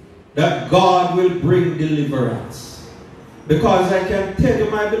that God will bring deliverance. Because I can tell you,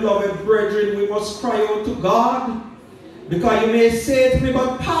 my beloved brethren, we must cry out to God. Because you may say to me,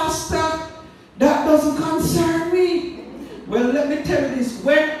 but Pastor, that doesn't concern me. Well, let me tell you this.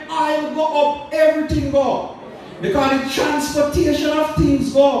 When I go up, everything goes. Because the transportation of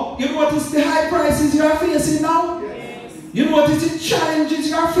things go. You notice the high prices you are facing now? Yes. You notice the challenges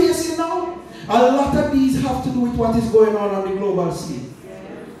you are facing now? A lot of these have to do with what is going on the global scene. Yes.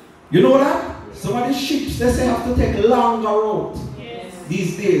 You know that? Some of the ships, they say, have to take longer route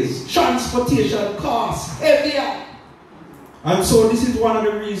these days. Transportation costs heavier. And so this is one of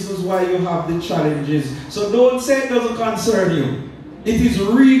the reasons why you have the challenges. So don't say it doesn't concern you. It is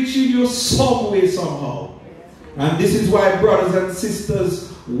reaching you some way, somehow. And this is why, brothers and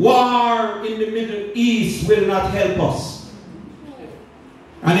sisters, war in the Middle East will not help us.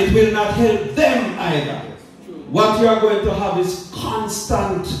 And it will not help them either. What you are going to have is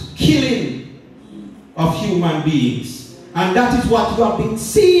constant killing of human beings. And that is what you have been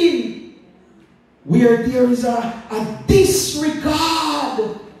seeing. Where there is a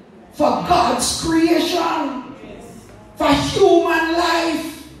disregard for God's creation, for human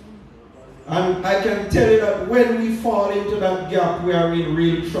life. And I can tell you that when we fall into that gap, we are in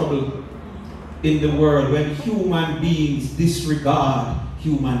real trouble in the world. When human beings disregard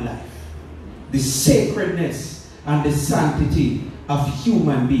human life, the sacredness and the sanctity of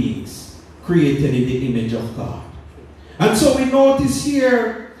human beings created in the image of God. And so we notice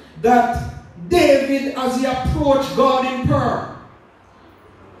here that David, as he approached God in prayer,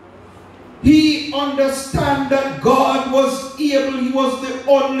 he understood that God was able, he was the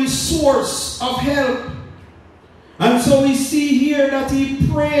only source of help. And so we see here that he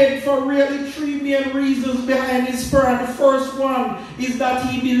prayed for really three main reasons behind his prayer. And the first one is that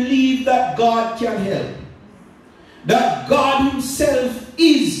he believed that God can help. That God himself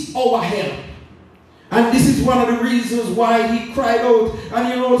is our help. And this is one of the reasons why he cried out. And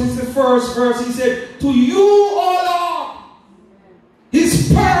you notice the first verse, he said, to you, O Lord.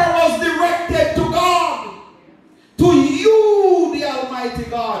 His prayer was directed to God. To you, the Almighty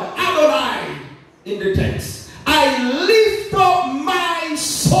God, Adonai, in the text. I lift up my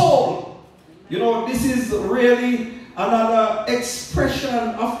soul. You know, this is really another expression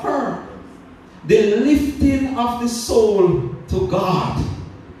of prayer. The lifting of the soul to God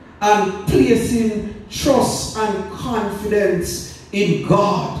and placing trust and confidence in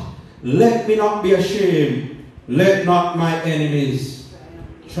God. Let me not be ashamed. Let not my enemies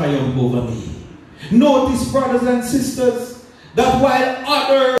triumph over me. Notice, brothers and sisters, that while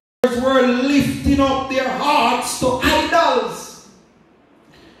others were lifting up their hearts to idols,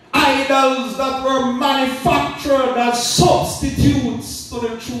 idols that were manufactured as substitutes to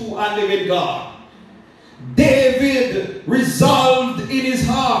the true and living God, David resolved in his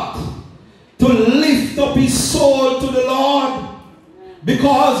heart to lift up his soul to the Lord,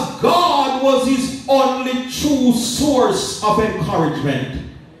 because God was his only true source of encouragement.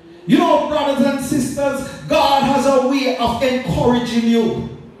 You know, brothers and sisters, God has a way of encouraging you,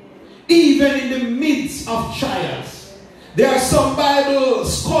 even in the midst of trials. There are some Bible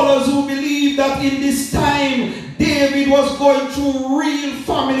scholars who believe that in this time, David was going through real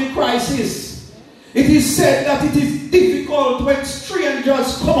family crisis. It is said that it is difficult when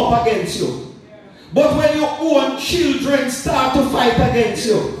strangers come up against you. But when your own children start to fight against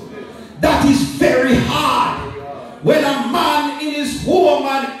you, that is very hard. When a man in his home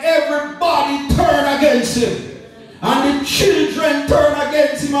and everybody turn against him, and the children turn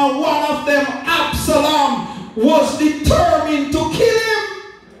against him, and one of them, Absalom, was determined to kill him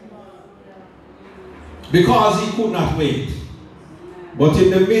because he could not wait. But in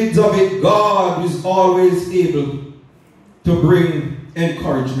the midst of it, God is always able to bring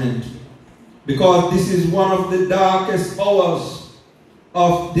encouragement, because this is one of the darkest hours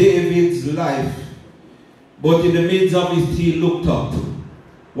of David's life. But in the midst of it, he looked up.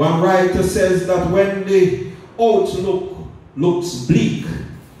 One writer says that when the outlook looks bleak,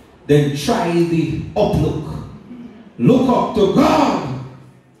 then try the outlook. Look up to God,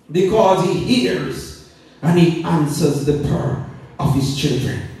 because he hears and he answers the prayer of his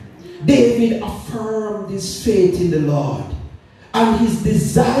children. David affirmed his faith in the Lord and his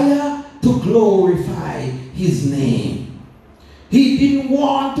desire to glorify his name. He didn't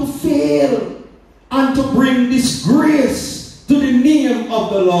want to fail and to bring disgrace to the name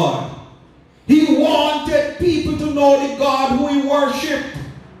of the Lord. He wanted people to know the God who he worshiped,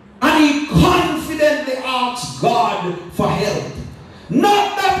 and he confidently asked God for help.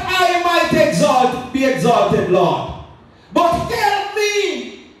 Not that I might be exalted, Lord, but help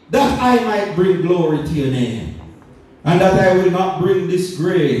me that I might bring glory to your name, and that I will not bring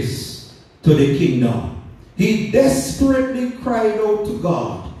disgrace to the kingdom. He desperately cried out to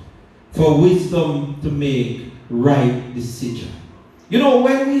God for wisdom to make right decision. You know,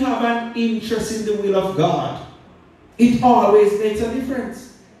 when we have an interest in the will of God, it always makes a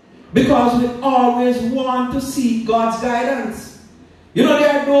difference, because we always want to seek God's guidance. You know,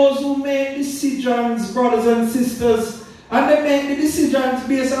 there are those who make decisions, brothers and sisters, and they make the decisions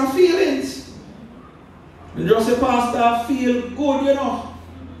based on feelings. And just say, Pastor, I feel good, you know.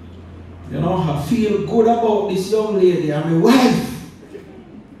 I feel good about this young lady and my wife.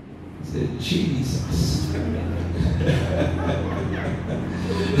 I said, Jesus.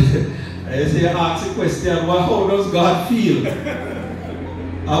 I say, ask a question, well, how does God feel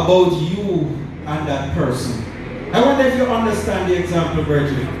about you and that person? I wonder if you understand the example,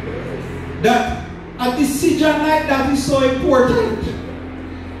 Virgil. That a decision like that is so important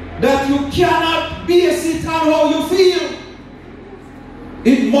that you cannot base it on how you feel.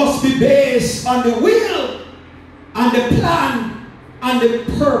 It must be based on the will and the plan and the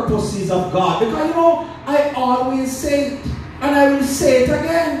purposes of God. Because, you know, I always say it, and I will say it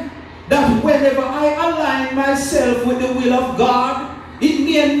again, that whenever I align myself with the will of God, it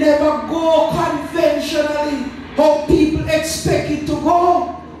may never go conventionally how people expect it to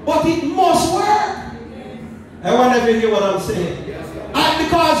go, but it must work. I want to hear what I'm saying. And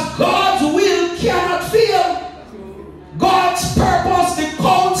because God's will cannot fail, God's purpose, the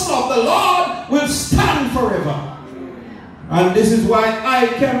counsel of the Lord, will stand forever. And this is why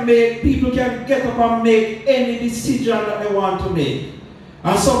people can get up and make any decision that they want to make.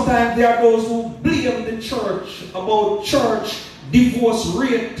 And sometimes there are those who blame the church about church divorce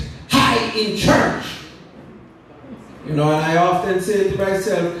rate high in church. You know, and I often say to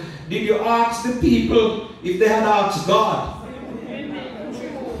myself, did you ask the people if they had asked God?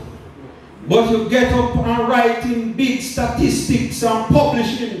 But you get up and writing big statistics and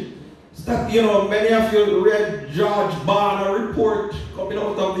publishing. You know, many of you read George Barna report coming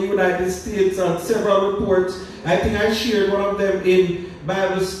out of the United States and several reports. I think I shared one of them in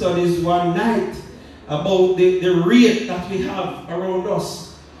Bible studies one night about the rate that we have around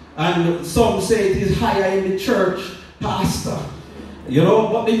us. And some say it is higher in the church, Pastor. You know,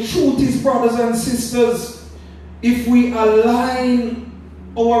 but the truth is, brothers and sisters, if we align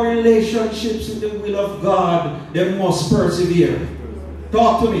our relationships with the will of God, they must persevere.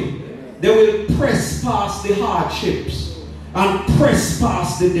 Talk to me. They will press past the hardships and press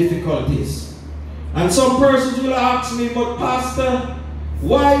past the difficulties. And some persons will ask me, but Pastor,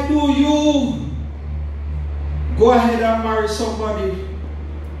 why do you go ahead and marry somebody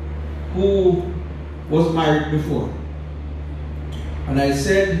who was married before? And I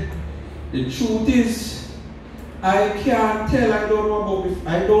said, the truth is, I can't tell. I don't know about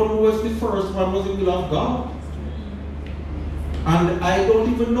I don't know if the first one was the will of God. And I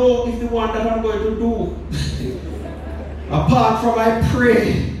don't even know if the one that I'm going to do, apart from I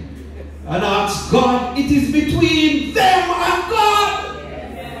pray and ask God, it is between them and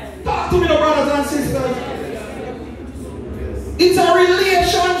God. Talk to me, brothers and sisters. It's a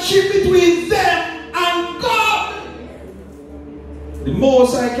relationship between them and God. The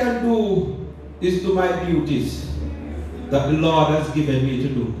most I can do is do my duties that the Lord has given me to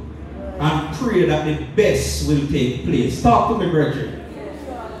do, and pray that the best will take place. Talk to me, brethren.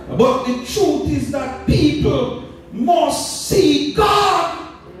 But the truth is that people must see God.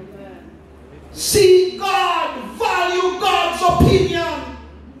 See God, value God's opinion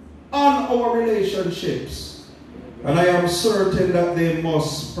on our relationships. And I am certain that they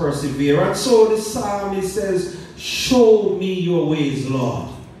must persevere. And so the psalmist says, show me your ways, Lord.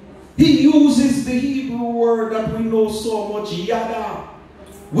 He uses the Hebrew word that we know so much, yada,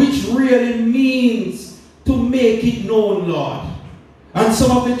 which really means to make it known, Lord. And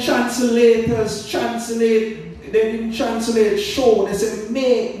some of the translators they didn't translate show, they said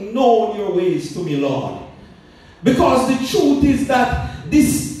make known your ways to me, Lord. Because the truth is that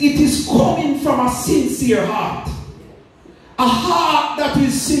it is coming from a sincere heart. A heart that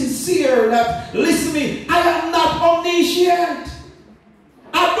is sincere, that, listen to me, I am not omniscient.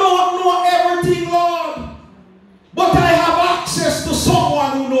 I don't know everything, Lord. But I have access to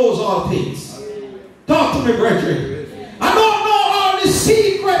someone who knows all things. Talk to me, brethren. I don't know all the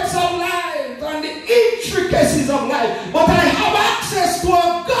secrets of life and the intricacies of life, but I have access to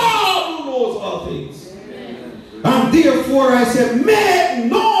a God who knows all things. And therefore I say,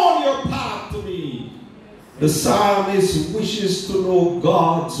 make known your path to me. The psalmist wishes to know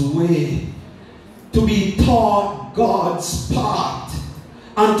God's way, to be taught God's path,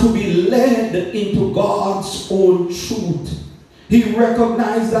 and to be led into God's own truth. He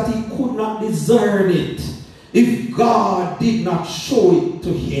recognized that he could not discern it if God did not show it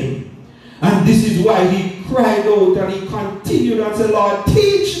to him. And this is why he cried out and he continued and said, Lord,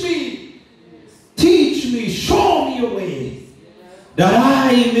 teach me, show me your way, that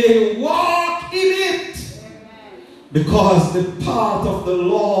I may walk in it. Because the path of the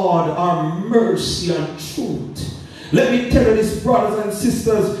Lord are mercy and truth. Let me tell you this, brothers and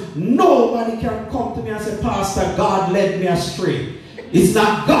sisters, nobody can come to me and say, Pastor, God led me astray. It's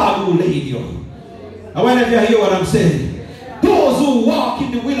not God who led you. And whenever you hear what I'm saying, those who walk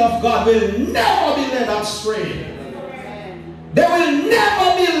in the will of God will never be led astray. They will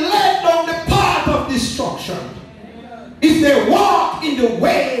never be led down the path of destruction if they walk in the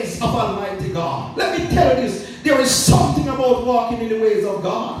ways of Almighty God. Let me tell you this, there is something about walking in the ways of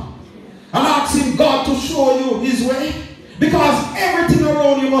God and asking God to show you his way, because everything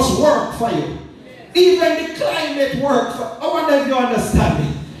around you must work for you. Even the climate works for you. I wonder if you understand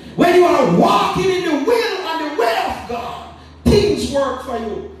me. When you are walking in the will and the way of God, things work for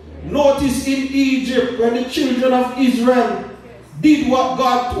you. Notice in Egypt, when the children of Israel did what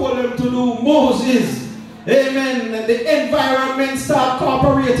God told them to do, Moses, amen, the environment started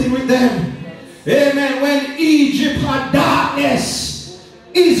cooperating with them. Amen. When Egypt had darkness,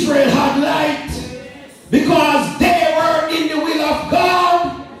 Israel had light, because they were in the will of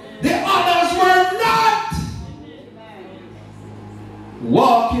God, the others were not.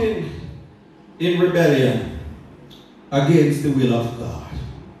 Walking in rebellion against the will of God.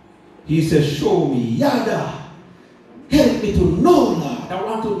 He says, show me, yada, help me to know, Lord. I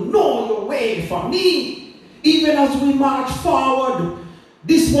want to know your way for me. Even as we march forward,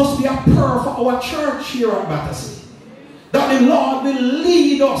 this must be a prayer for our church here at Battersea. That the Lord will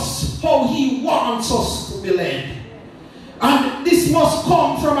lead us how he wants us to be led. And this must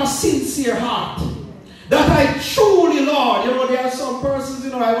come from a sincere heart. That I truly, Lord, there are some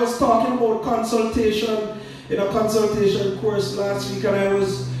persons, I was talking about consultation in a consultation course last week, and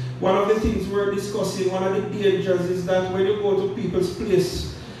one of the things we were discussing, one of the dangers is that when you go to people's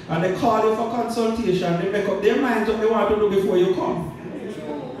place and they call you for consultation, they make up their minds what they want to do before you come.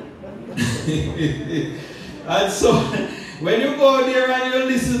 And so, when you go there and you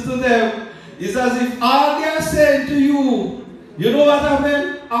listen to them, it's as if all they are saying to you, you know what I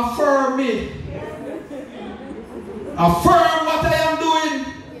mean? Affirm me. Affirm what I am doing.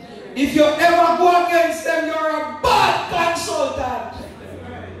 If you ever go against them, you're a bad consultant.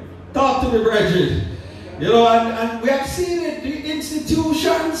 Talk to me, brethren. And we have seen it, the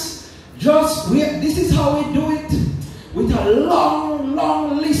institutions, this is how we do it, with a long,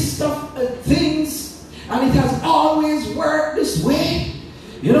 long list of things. And it has always worked this way.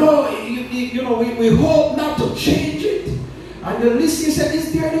 We hope not to change it. And the listener said,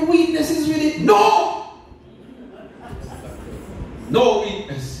 is there any weaknesses with it? No! No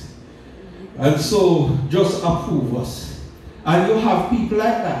weakness. And so, just approve us. And you have people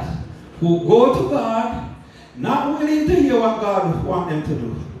like that, who go to God, not willing to hear what God wants them to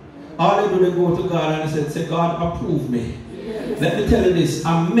do. all they do, they go to God and they say, God, approve me. Let me tell you this,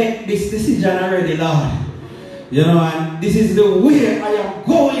 I make this decision already, Lord. You know, and this is the way I am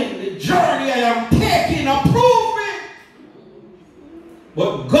going, the journey I am taking, approve me.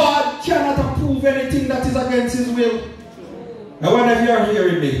 But God cannot approve anything that is against His will. I wonder if you are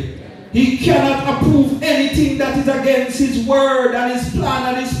hearing me. He cannot approve anything that is against His word and His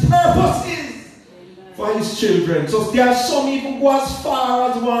plan and His purposes for His children. So there are some even go as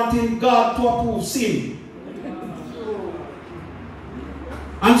far as wanting God to approve sin.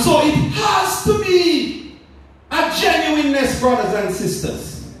 And so it has to be a genuineness, brothers and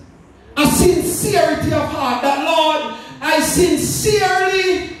sisters. A sincerity of heart that, Lord, I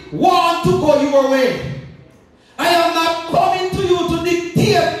sincerely want to go your way. I am not coming to you to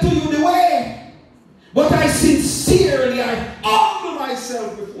dictate to you the way. But I sincerely, I humble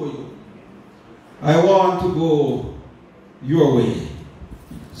myself before you. I want to go your way.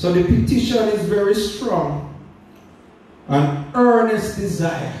 So the petition is very strong. An earnest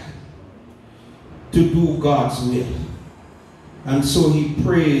desire to do God's will. And so he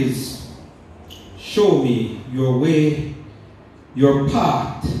prays, show me your way, your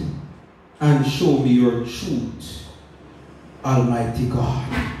path, and show me your truth, Almighty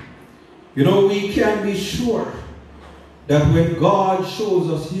God. You know, we can be sure that when God shows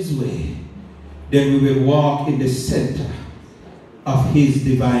us His way, then we will walk in the center of His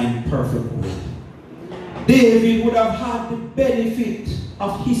divine perfect will. David would have had the benefit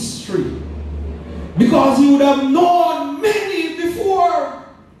of history because he would have known many before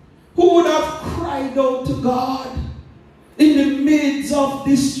who would have cried out to God in the midst of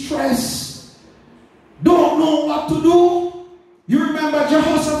distress, don't know what to do. You remember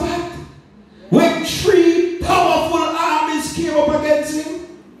Jehoshaphat? When 3 powerful armies came up against him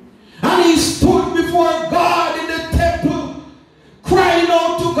and he stood before God in the temple crying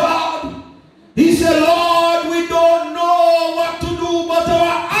out to God. He said, Lord, we don't know what to do, but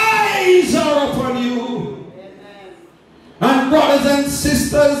our eyes are upon you. Amen. And brothers and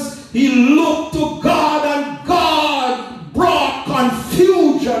sisters, he looked to God and God brought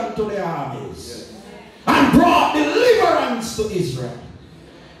confusion to the armies and brought deliverance to Israel.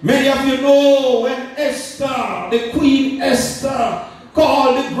 Many of you know when Esther, the Queen Esther,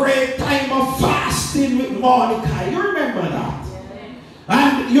 called the great time of fasting with Mordecai. You remember that?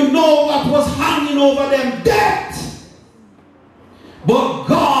 And you know what was hanging over them? Death. But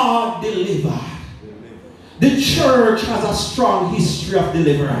God delivered. The church has a strong history of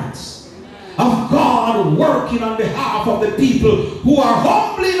deliverance. Of God working on behalf of the people who are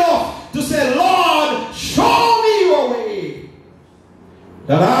humble enough to say, Lord, show me your way.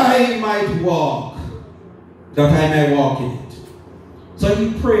 That I might walk. That I may walk in it. So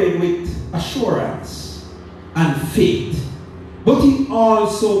he prayed with assurance and faith. But he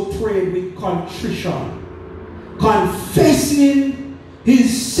also prayed with contrition, confessing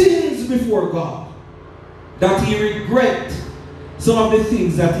his sins before God, that he regret some of the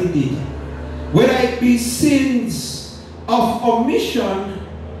things that he did. Whether it be sins of omission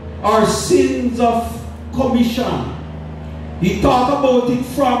or sins of commission. He thought about it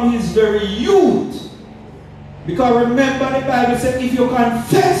from his very youth. Because remember the Bible said, if you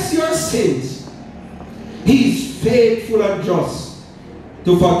confess your sins, he is faithful and just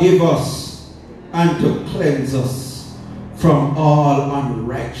to forgive us and to cleanse us from all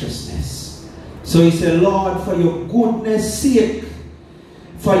unrighteousness. So he said, Lord, for your goodness' sake,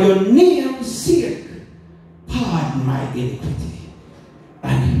 for your name's sake, pardon my iniquity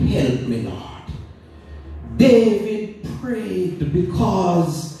and help me, Lord. David prayed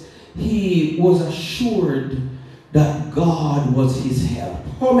because he was assured that God was his help.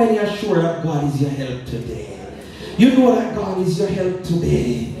 How many are sure that God is your help today? You know that God is your help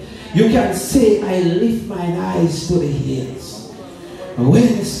today. You can say, I lift mine eyes to the hills.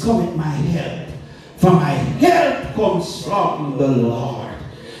 Whence cometh my help? For my help comes from the Lord.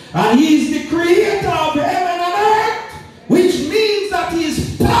 And he is the creator of heaven and earth, which means that he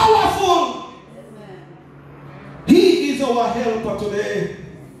is powerful. He is our helper today.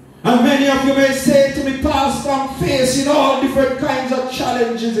 And many of you may say to me, Pastor, I'm facing all different kinds of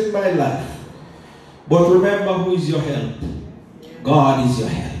challenges in my life. But remember who is your help. God is your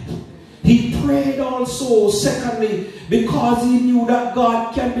help. He prayed also, secondly, because he knew that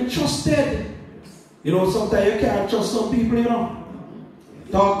God can be trusted. You know, sometimes you can't trust some people, you know.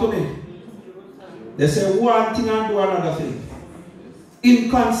 Talk to me. They say one thing and do another thing.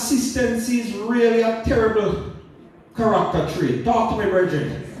 Inconsistency is really a terrible character trait. Talk to me,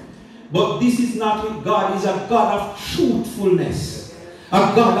 brethren. But this is not with God. He's a God of truthfulness.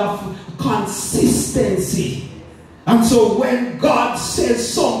 A God of consistency. And so when God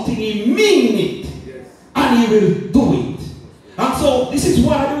says something, he means it. And he will do it. And so this is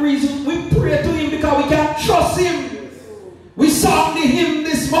one of the reasons we pray to him, because we can trust him. We sang the hymn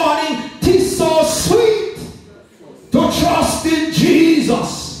this morning, "'Tis so sweet to trust in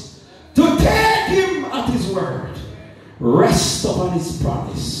Jesus, to take him at his word, rest upon his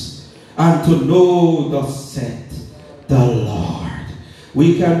promise, and to know thus saith the Lord."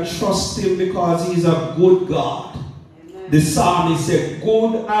 We can trust him because he is a good God. Amen. The psalmist said,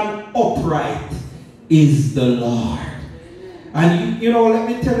 "Good and upright is the Lord." And you know, let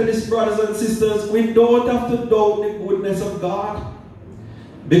me tell you this, brothers and sisters, we don't have to doubt the goodness of God.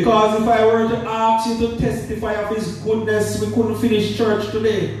 Because if I were to ask you to testify of his goodness, we couldn't finish church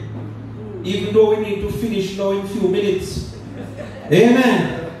today. Even though we need to finish now in a few minutes.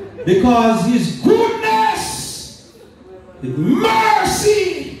 Amen. Because his goodness, his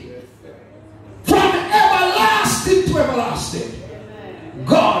mercy, from everlasting to everlasting,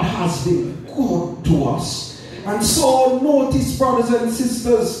 God has been good to us. And so notice, brothers and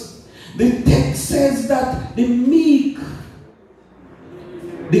sisters, the text says that the meek,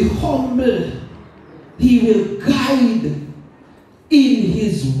 the humble, he will guide in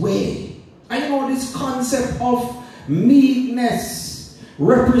his way. And you know, this concept of meekness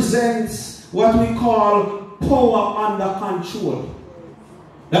represents what we call power under control.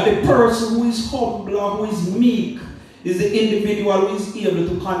 That the person who is humble or who is meek is the individual who is able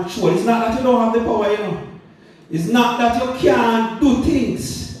to control. It's not that you don't have the power, you know. It's not that you can't do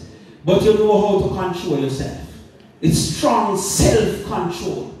things, but you know how to control yourself. It's strong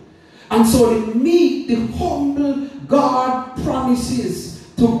self-control. And so the meek, the humble, God promises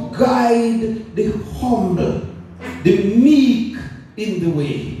to guide the humble, the meek in the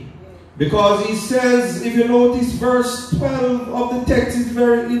way. Because he says, if you notice verse 12 of the text is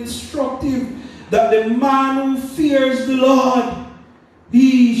very instructive, that the man who fears the Lord,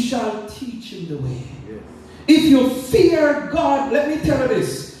 he shall teach him the way. If you fear God, let me tell you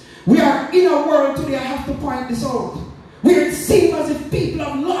this. We are in a world today, I have to point this out, where it seems as if people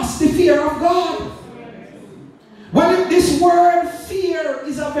have lost the fear of God. Well, this word fear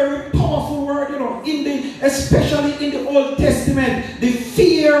is a very powerful word, you know, especially in the Old Testament, the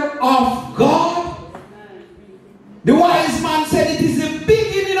fear of God. The wise man said it is the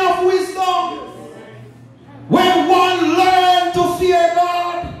beginning of wisdom. When one learns to fear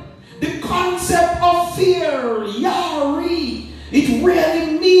God, the concept of fear, Yari, it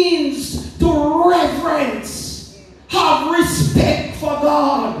really means to reverence, have respect for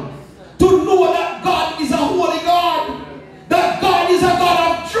God, to know that God is a holy God, that God is a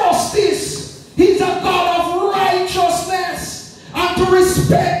God of justice, he's a God of righteousness, and to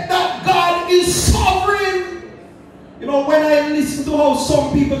respect that God is sovereign. You know, when I listen to how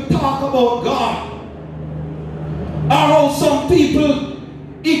some people talk about God, or how some people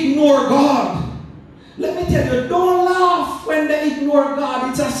ignore God, let me tell you, don't laugh when they ignore God.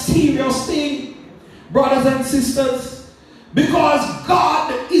 It's a serious thing, brothers and sisters, because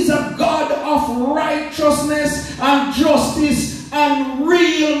God is a God of righteousness and justice, and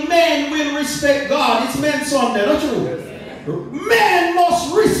real men will respect God. It's Men's Sunday, not true? Men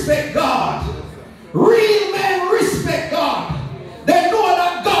must respect God. Real men respect God. They know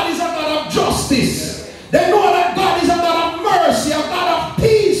that God is a God of justice. They know that God is a God of mercy, a God of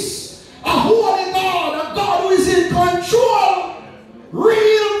peace, a holy God, a God who is in control.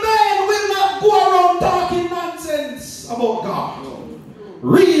 Real men will not go around talking nonsense about God.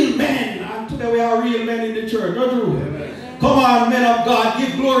 Real men, and today we are real men in the church, not true? Come on, men of God,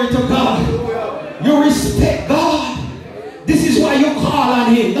 give glory to God. You respect God. This is why you call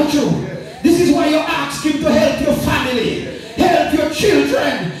on him, not true? This is why you ask him to help your family, help your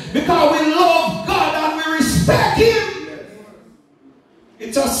children, because we love God and we respect him.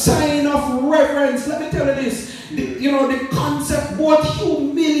 It's a sign of reverence. Let me tell you this. The concept, both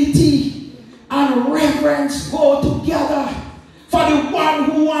humility and reverence go together. For the one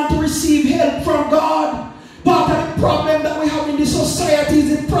who wants to receive help from God, part of the problem that we have in this society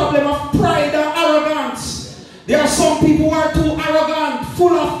is the problem of pride and arrogance. There are some people who are too arrogant,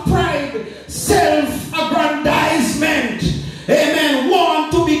 full of pride, self-aggrandizement, amen,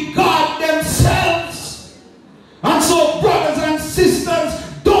 want to be God themselves. And so, brothers and sisters,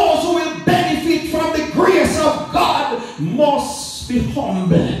 those who will benefit from the grace of God must be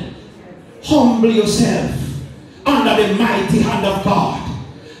humble. Humble yourself under the mighty hand of God,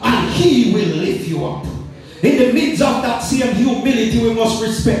 and he will lift you up. In the midst of that same humility, we must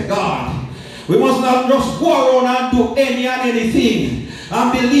respect God. We must not just go around and do any and anything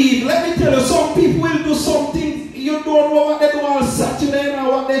and believe. Let me tell you, some people will do something, you don't know what they do on Saturday and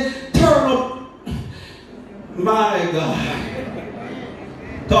what they turn up. My God.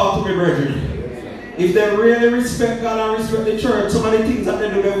 Talk to me, brethren. If they really respect God and respect the church, so many things that they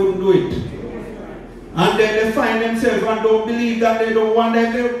do, they wouldn't do it. And then they find themselves and don't believe that they don't want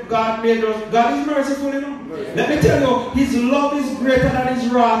that God made us. God is merciful, you know. Let me tell you, His love is greater than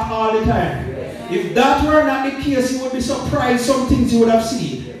His wrath all the time. If that were not the case, you would be surprised some things you would have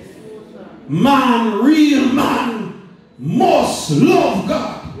seen. Man, real man, must love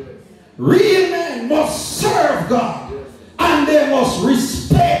God. Real men must serve God. And they must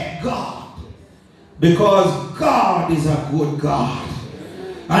respect God. Because God is a good God.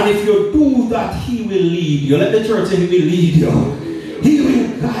 And if you do that, He will lead you. Let the church say He will lead you. He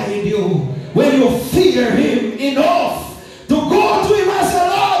will guide you. When you fear Him enough to go to Him and say,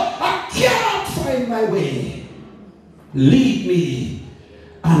 Lord, I cannot find my way. Lead me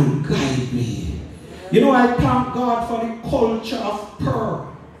and guide me. You know, I thank God for the culture of prayer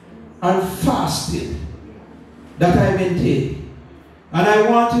and fasting that I maintain. And I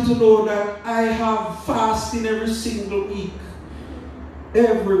want you to know that I have fasting every single week.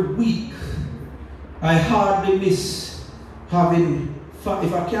 Every week. I hardly miss having, if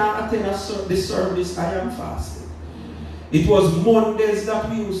I can't attend the service, I am fasting. It was Mondays that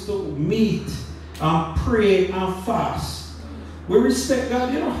we used to meet and pray and fast. We respect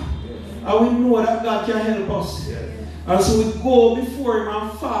God, you know. And we know that God can help us. And so we go before Him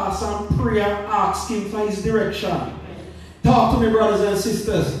and fast and pray and ask Him for His direction. Talk to me, brothers and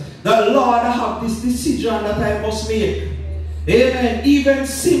sisters. The Lord, I have this decision that I must make. Amen. Even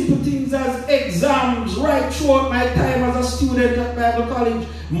simple things as exams right throughout my time as a student at Bible college.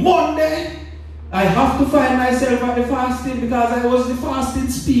 Monday, I have to find myself at the fasting because I was the fasting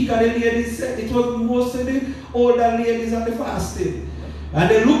speaker. The ladies said it was most of the older ladies at the fasting. And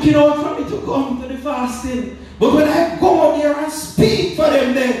they're looking out for me to come to the fasting. But when I go there and speak for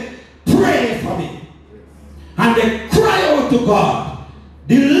them, they pray for me. And they cry out to God.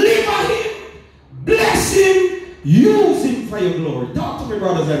 Deliver Him. Bless Him. Use Him for your glory. Talk to me,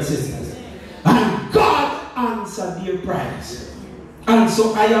 brothers and sisters. And God answered their prayers. And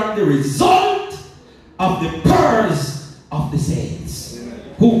so I am the result of the prayers of the saints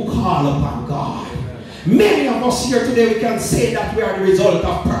who call upon God. Many of us here today, we can say that we are the result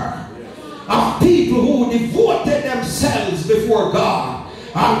of prayer. Of people who devoted themselves before God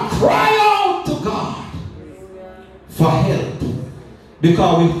and cry out to God for help.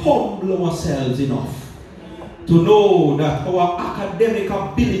 Because we humble ourselves enough to know that our academic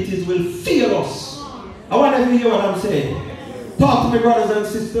abilities will fail us. I want to hear what I'm saying. Talk to me, brothers and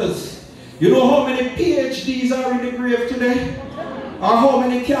sisters. You know how many PhDs are in the grave today? Or how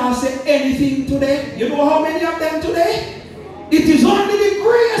many can't say anything today? You know how many of them today? It is only the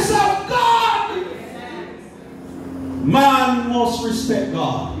grace of God. Man must respect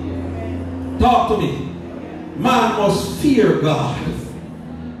God. Talk to me. Man must fear God.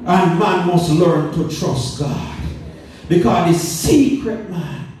 And man must learn to trust God. Because the secret,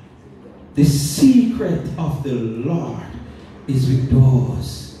 man, the secret of the Lord is with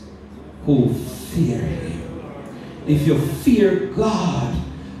those who fear Him. If you fear God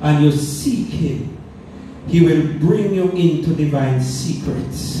and you seek Him, He will bring you into divine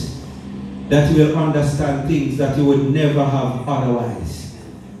secrets. That you will understand things that you would never have otherwise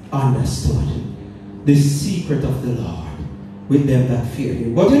understood. The secret of the Lord with them that fear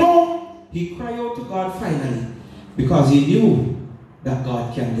Him. But you know, he cried out to God finally because he knew that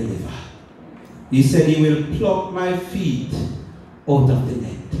God can deliver. He said, He will pluck my feet out of the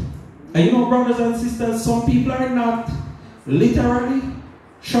net. And you know, brothers and sisters, some people are not literally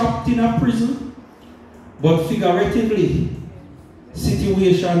trapped in a prison, but figuratively,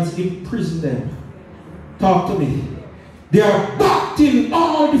 situations imprison them. Talk to me. They are backed in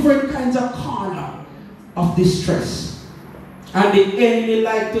all different kinds of corners of distress. And the enemy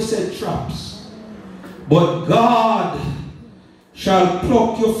like to set traps. But God shall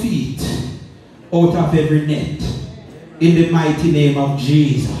pluck your feet out of every net in the mighty name of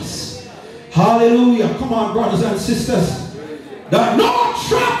Jesus. Hallelujah. Come on, brothers and sisters. That no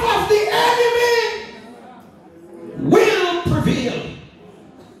trap of the enemy will prevail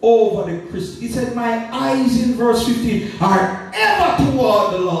over the Christian. He said, my eyes in verse 15 are ever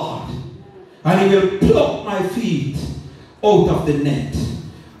toward the Lord, and He will pluck my feet out of the net.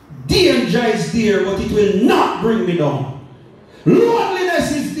 Danger is there, but it will not bring me down.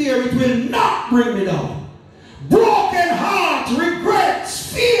 Loneliness is there, it will not bring me down. Broken heart,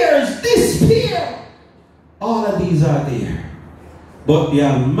 regrets, fears, despair, all of these are there. But the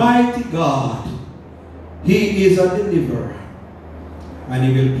Almighty God, He is a deliverer, and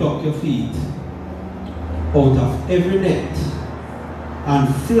He will pluck your feet out of every net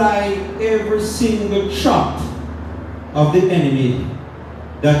and fly every single trap of the enemy,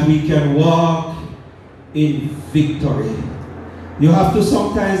 that we can walk in victory. You have to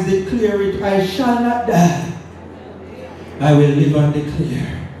sometimes declare it, I shall not die. I will live and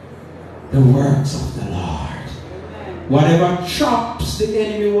declare the works of the Lord. Whatever traps the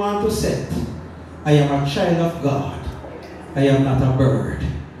enemy want to set, I am a child of God. I am not a bird.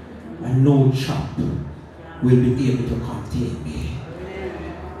 And no trap will be able to contain me.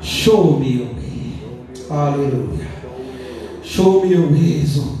 Show me your way. Hallelujah. Show me your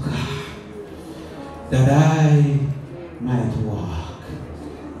ways, oh God, that I might walk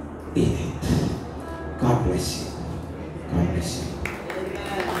in it. God bless you. God bless you.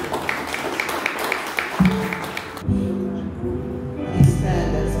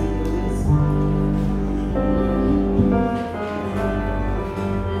 Stand as we do this.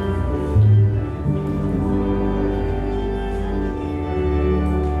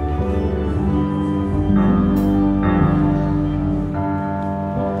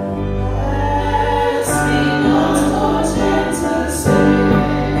 Ask me not for gentle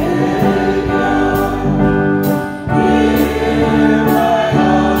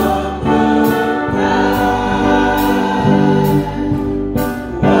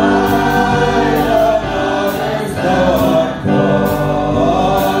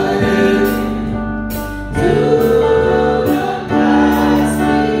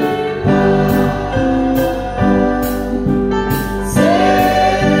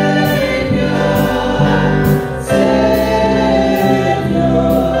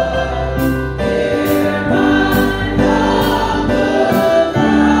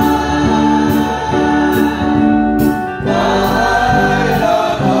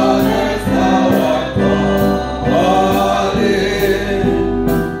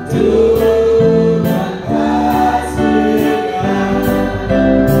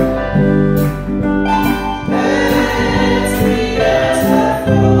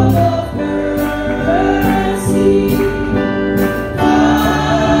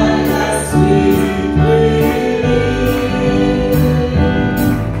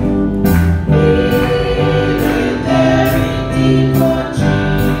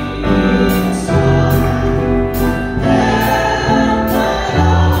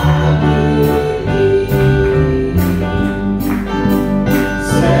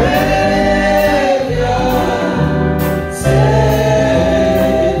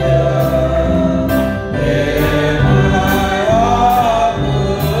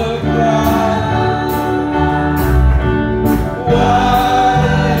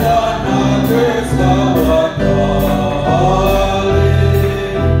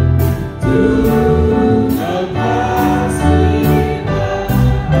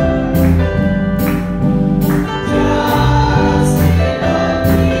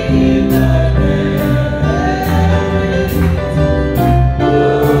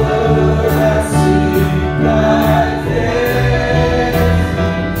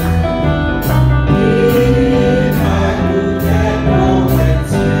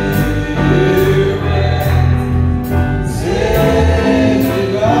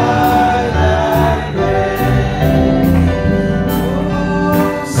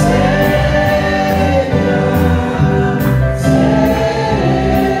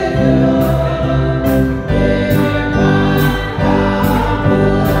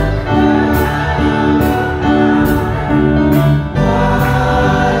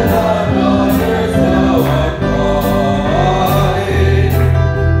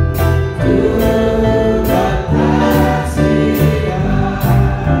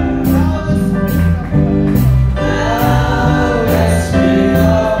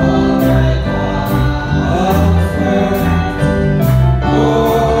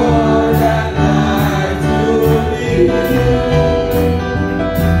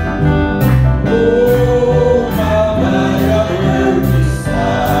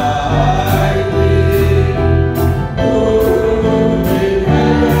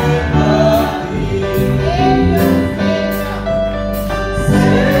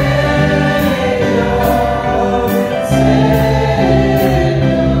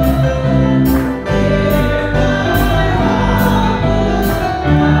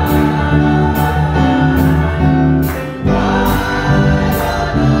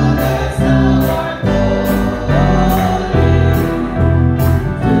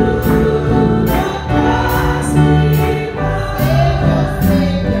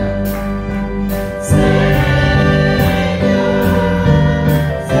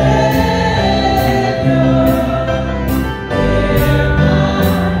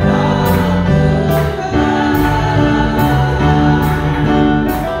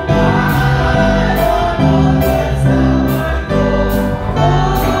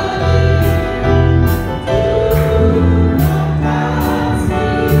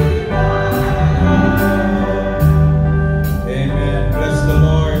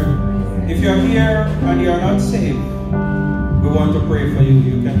here and you're not saved, we want to pray for you.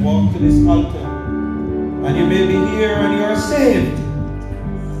 You can walk to this altar. And you may be here and you're saved.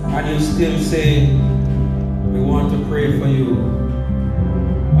 And you still say, we want to pray for you.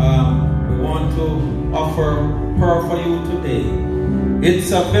 We want to offer prayer for you today.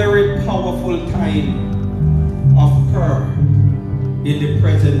 It's a very powerful time of prayer in the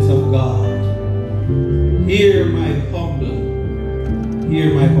presence of God. Hear my humble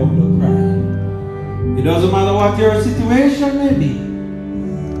cry. It doesn't matter what your situation may be.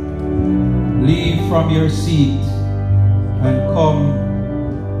 Leave from your seat and come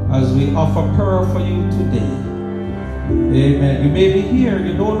as we offer prayer for you today. Amen. You may be here,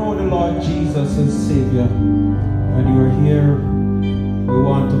 you don't know the Lord Jesus as Savior, and you are here. We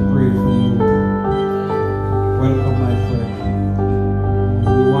want to pray for you. Welcome, my friend.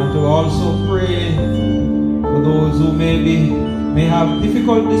 And we want to also pray for those who may have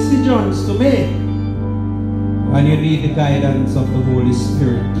difficult decisions to make, and you need the guidance of the Holy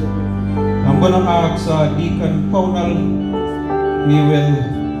Spirit. I'm going to ask Deacon Pownell. He will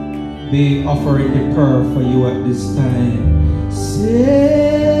be offering the prayer for you at this time. Savior,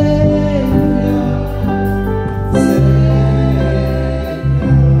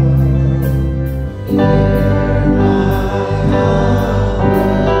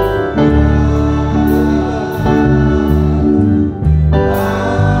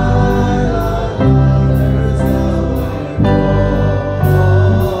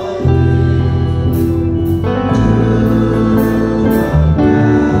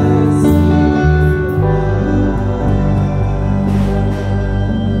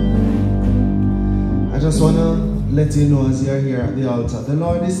 let you know as you're here at the altar, the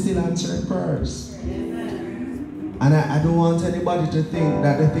Lord is still answering prayers. Amen. And I don't want anybody to think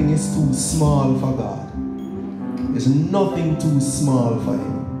that the thing is too small for God. There's nothing too small for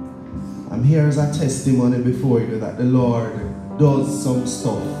Him. I'm here as a testimony before you that the Lord does some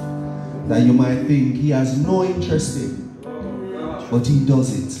stuff that you might think He has no interest in, but He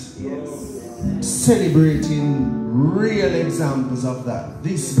does it. Yes. Celebrating real examples of that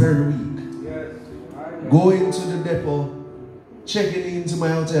this very week. Going to the depot, checking into my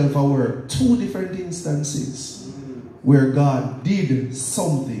hotel for work. 2 different instances where God did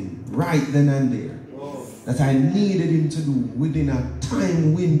something right then and there that I needed Him to do within a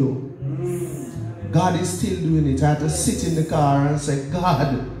time window. God is still doing it. I had to sit in the car and say,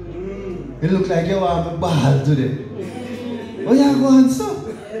 God, it looks like you want me ball today. Oh yeah, go on, so.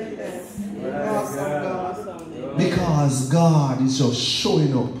 Because God is just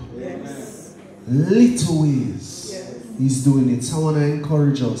showing up. Little ways He's doing it. So I want to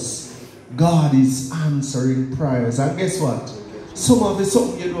encourage us. God is answering prayers. And guess what? Some of it's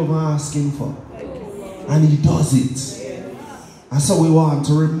something you don't ask Him for. And He does it. And so we want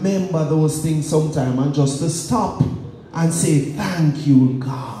to remember those things sometime and just to stop and say, thank you,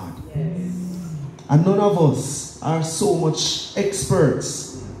 God. And none of us are so much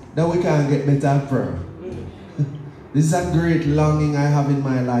experts that we can't get better at prayer. This is a great longing I have in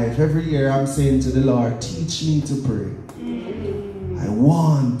my life. Every year I'm saying to the Lord, teach me to pray. I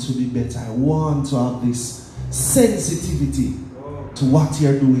want to be better. I want to have this sensitivity to what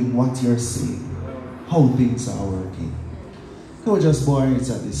you're doing, what you're saying, how things are working. Can we just bow our heads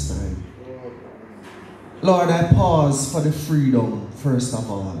at this time? Lord, I pause for the freedom, first of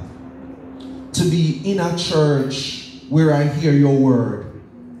all, to be in a church where I hear your word.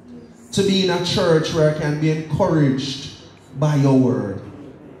 To be in a church where I can be encouraged by your word.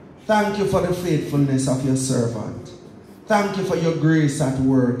 Thank you for the faithfulness of your servant. Thank you for your grace at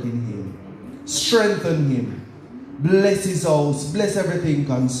work in him. Strengthen him. Bless his house. Bless everything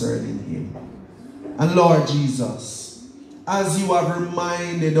concerning him. And Lord Jesus, as you have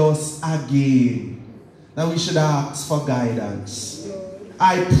reminded us again that we should ask for guidance,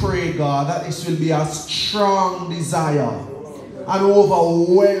 I pray, God, that this will be a strong desire, an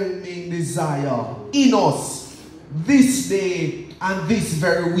overwhelming desire in us this day and this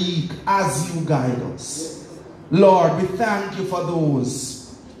very week as you guide us. Lord, we thank you for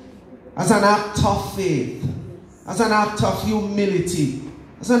those as an act of faith, as an act of humility,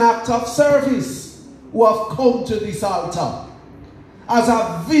 as an act of service who have come to this altar as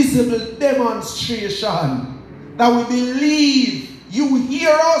a visible demonstration that we believe you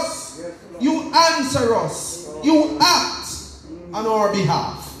hear us, you answer us, you act on our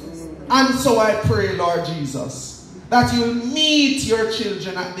behalf. And so I pray, Lord Jesus, that you'll meet your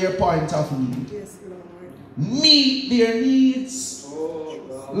children at their point of need. Yes, Lord. Meet their needs.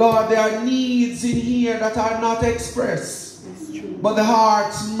 Lord, there are needs in here that are not expressed, but the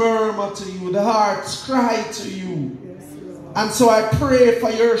hearts murmur to you, the hearts cry to you. Yes, and so I pray for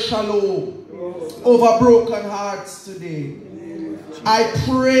your shalom over broken hearts today. I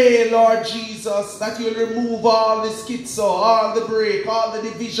pray, Lord Jesus, that you'll remove all the schizo, all the break, all the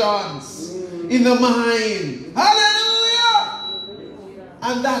divisions in the mind. Hallelujah!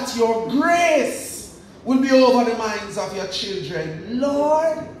 And that your grace will be over the minds of your children.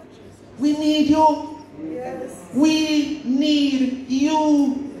 Lord, we need you. Yes. We need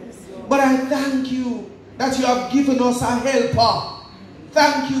you. But I thank you that you have given us a helper.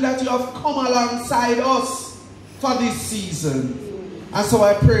 Thank you that you have come alongside us for this season. And so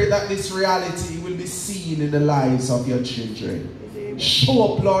I pray that this reality will be seen in the lives of your children.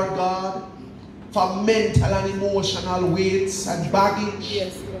 Show up, Lord God, for mental and emotional weights and baggage.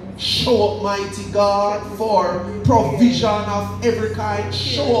 Yes. Show up, mighty God, for provision of every kind.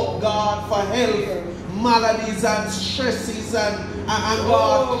 Show up, God, for health, maladies and stresses and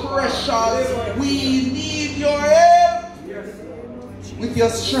God, pressures. We need your help. With your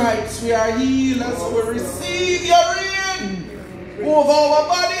stripes we are healed, and so we receive your reign over our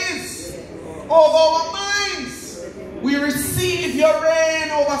bodies, over our minds. We receive your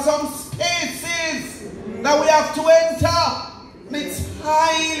reign over some spaces that we have to enter. And it's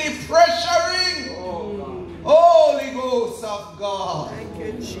highly pressuring. Holy Ghost of God. Thank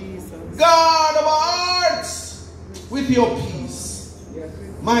you, Jesus. God of our hearts, with your peace.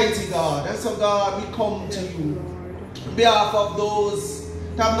 Mighty God. And so God, we come to you on behalf of those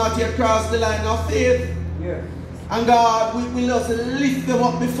that have not yet crossed the line of faith. And God, we just lift them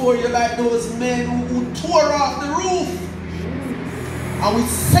up before you like those men who tore off the roof. And we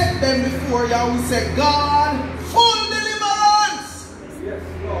set them before you and we say, God, full deliverance.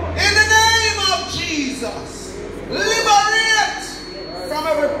 In the name of Jesus. Liberate from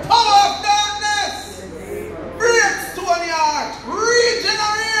every power of darkness. Break stony heart.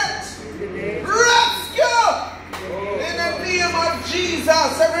 Regenerate. Rescue. In the name of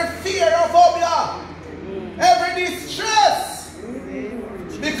Jesus. Every fear of phobia. Every distress.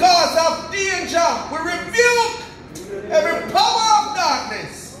 Because of danger. We rebuke every power of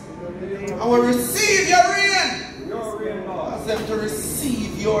darkness. And we receive your reign. Ask them to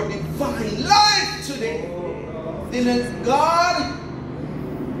receive your divine life today. In God,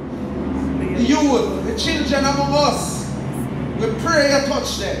 the youth, the children among us, we pray you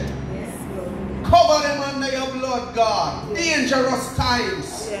touch them. Cover them under your blood, God. Dangerous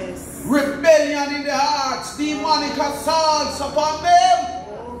times. Yes. Rebellion in the hearts. Demonic assaults upon them.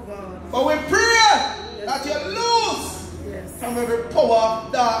 But we pray that you lose from every power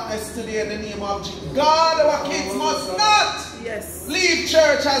of darkness today in the name of Jesus. God, our kids must not leave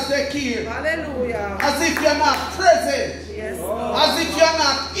church as they came. Hallelujah. As if you're not present. Yes. As if you're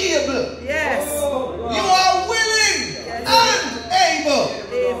not able. Yes. You are willing and able.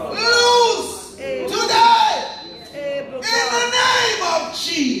 Lose today. Able In the name of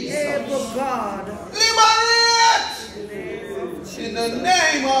Jesus. Able God. Liberate. In the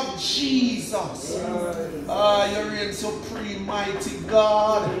name of Jesus. You reign supreme, mighty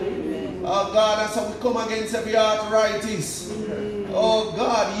God. Oh God, and so we come against every arthritis. Oh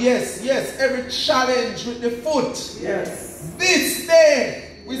God, yes, every challenge with the foot. Yes. This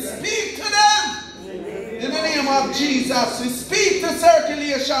day, we speak to them. In the name of Jesus, we speak to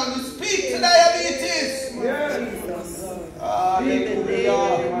circulation, we speak to diabetes.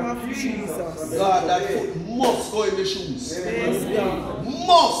 Jesus. God, that foot must go in the shoes.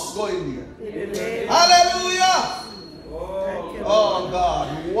 Must go in there. Hallelujah. Oh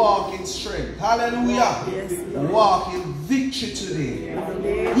God, walk in strength. Hallelujah. Walk in victory today.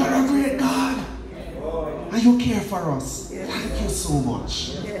 You're a great God. And you care for us. Thank you so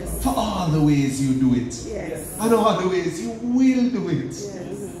much for all the ways you do it. And all the ways you will do it.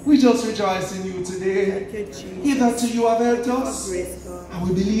 We just rejoice in you today. Hitherto you have helped us. And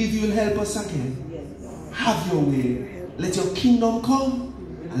we believe you will help us again. Have your way. Let your kingdom come.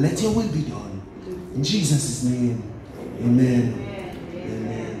 And let your will be done. In Jesus' name. Amen.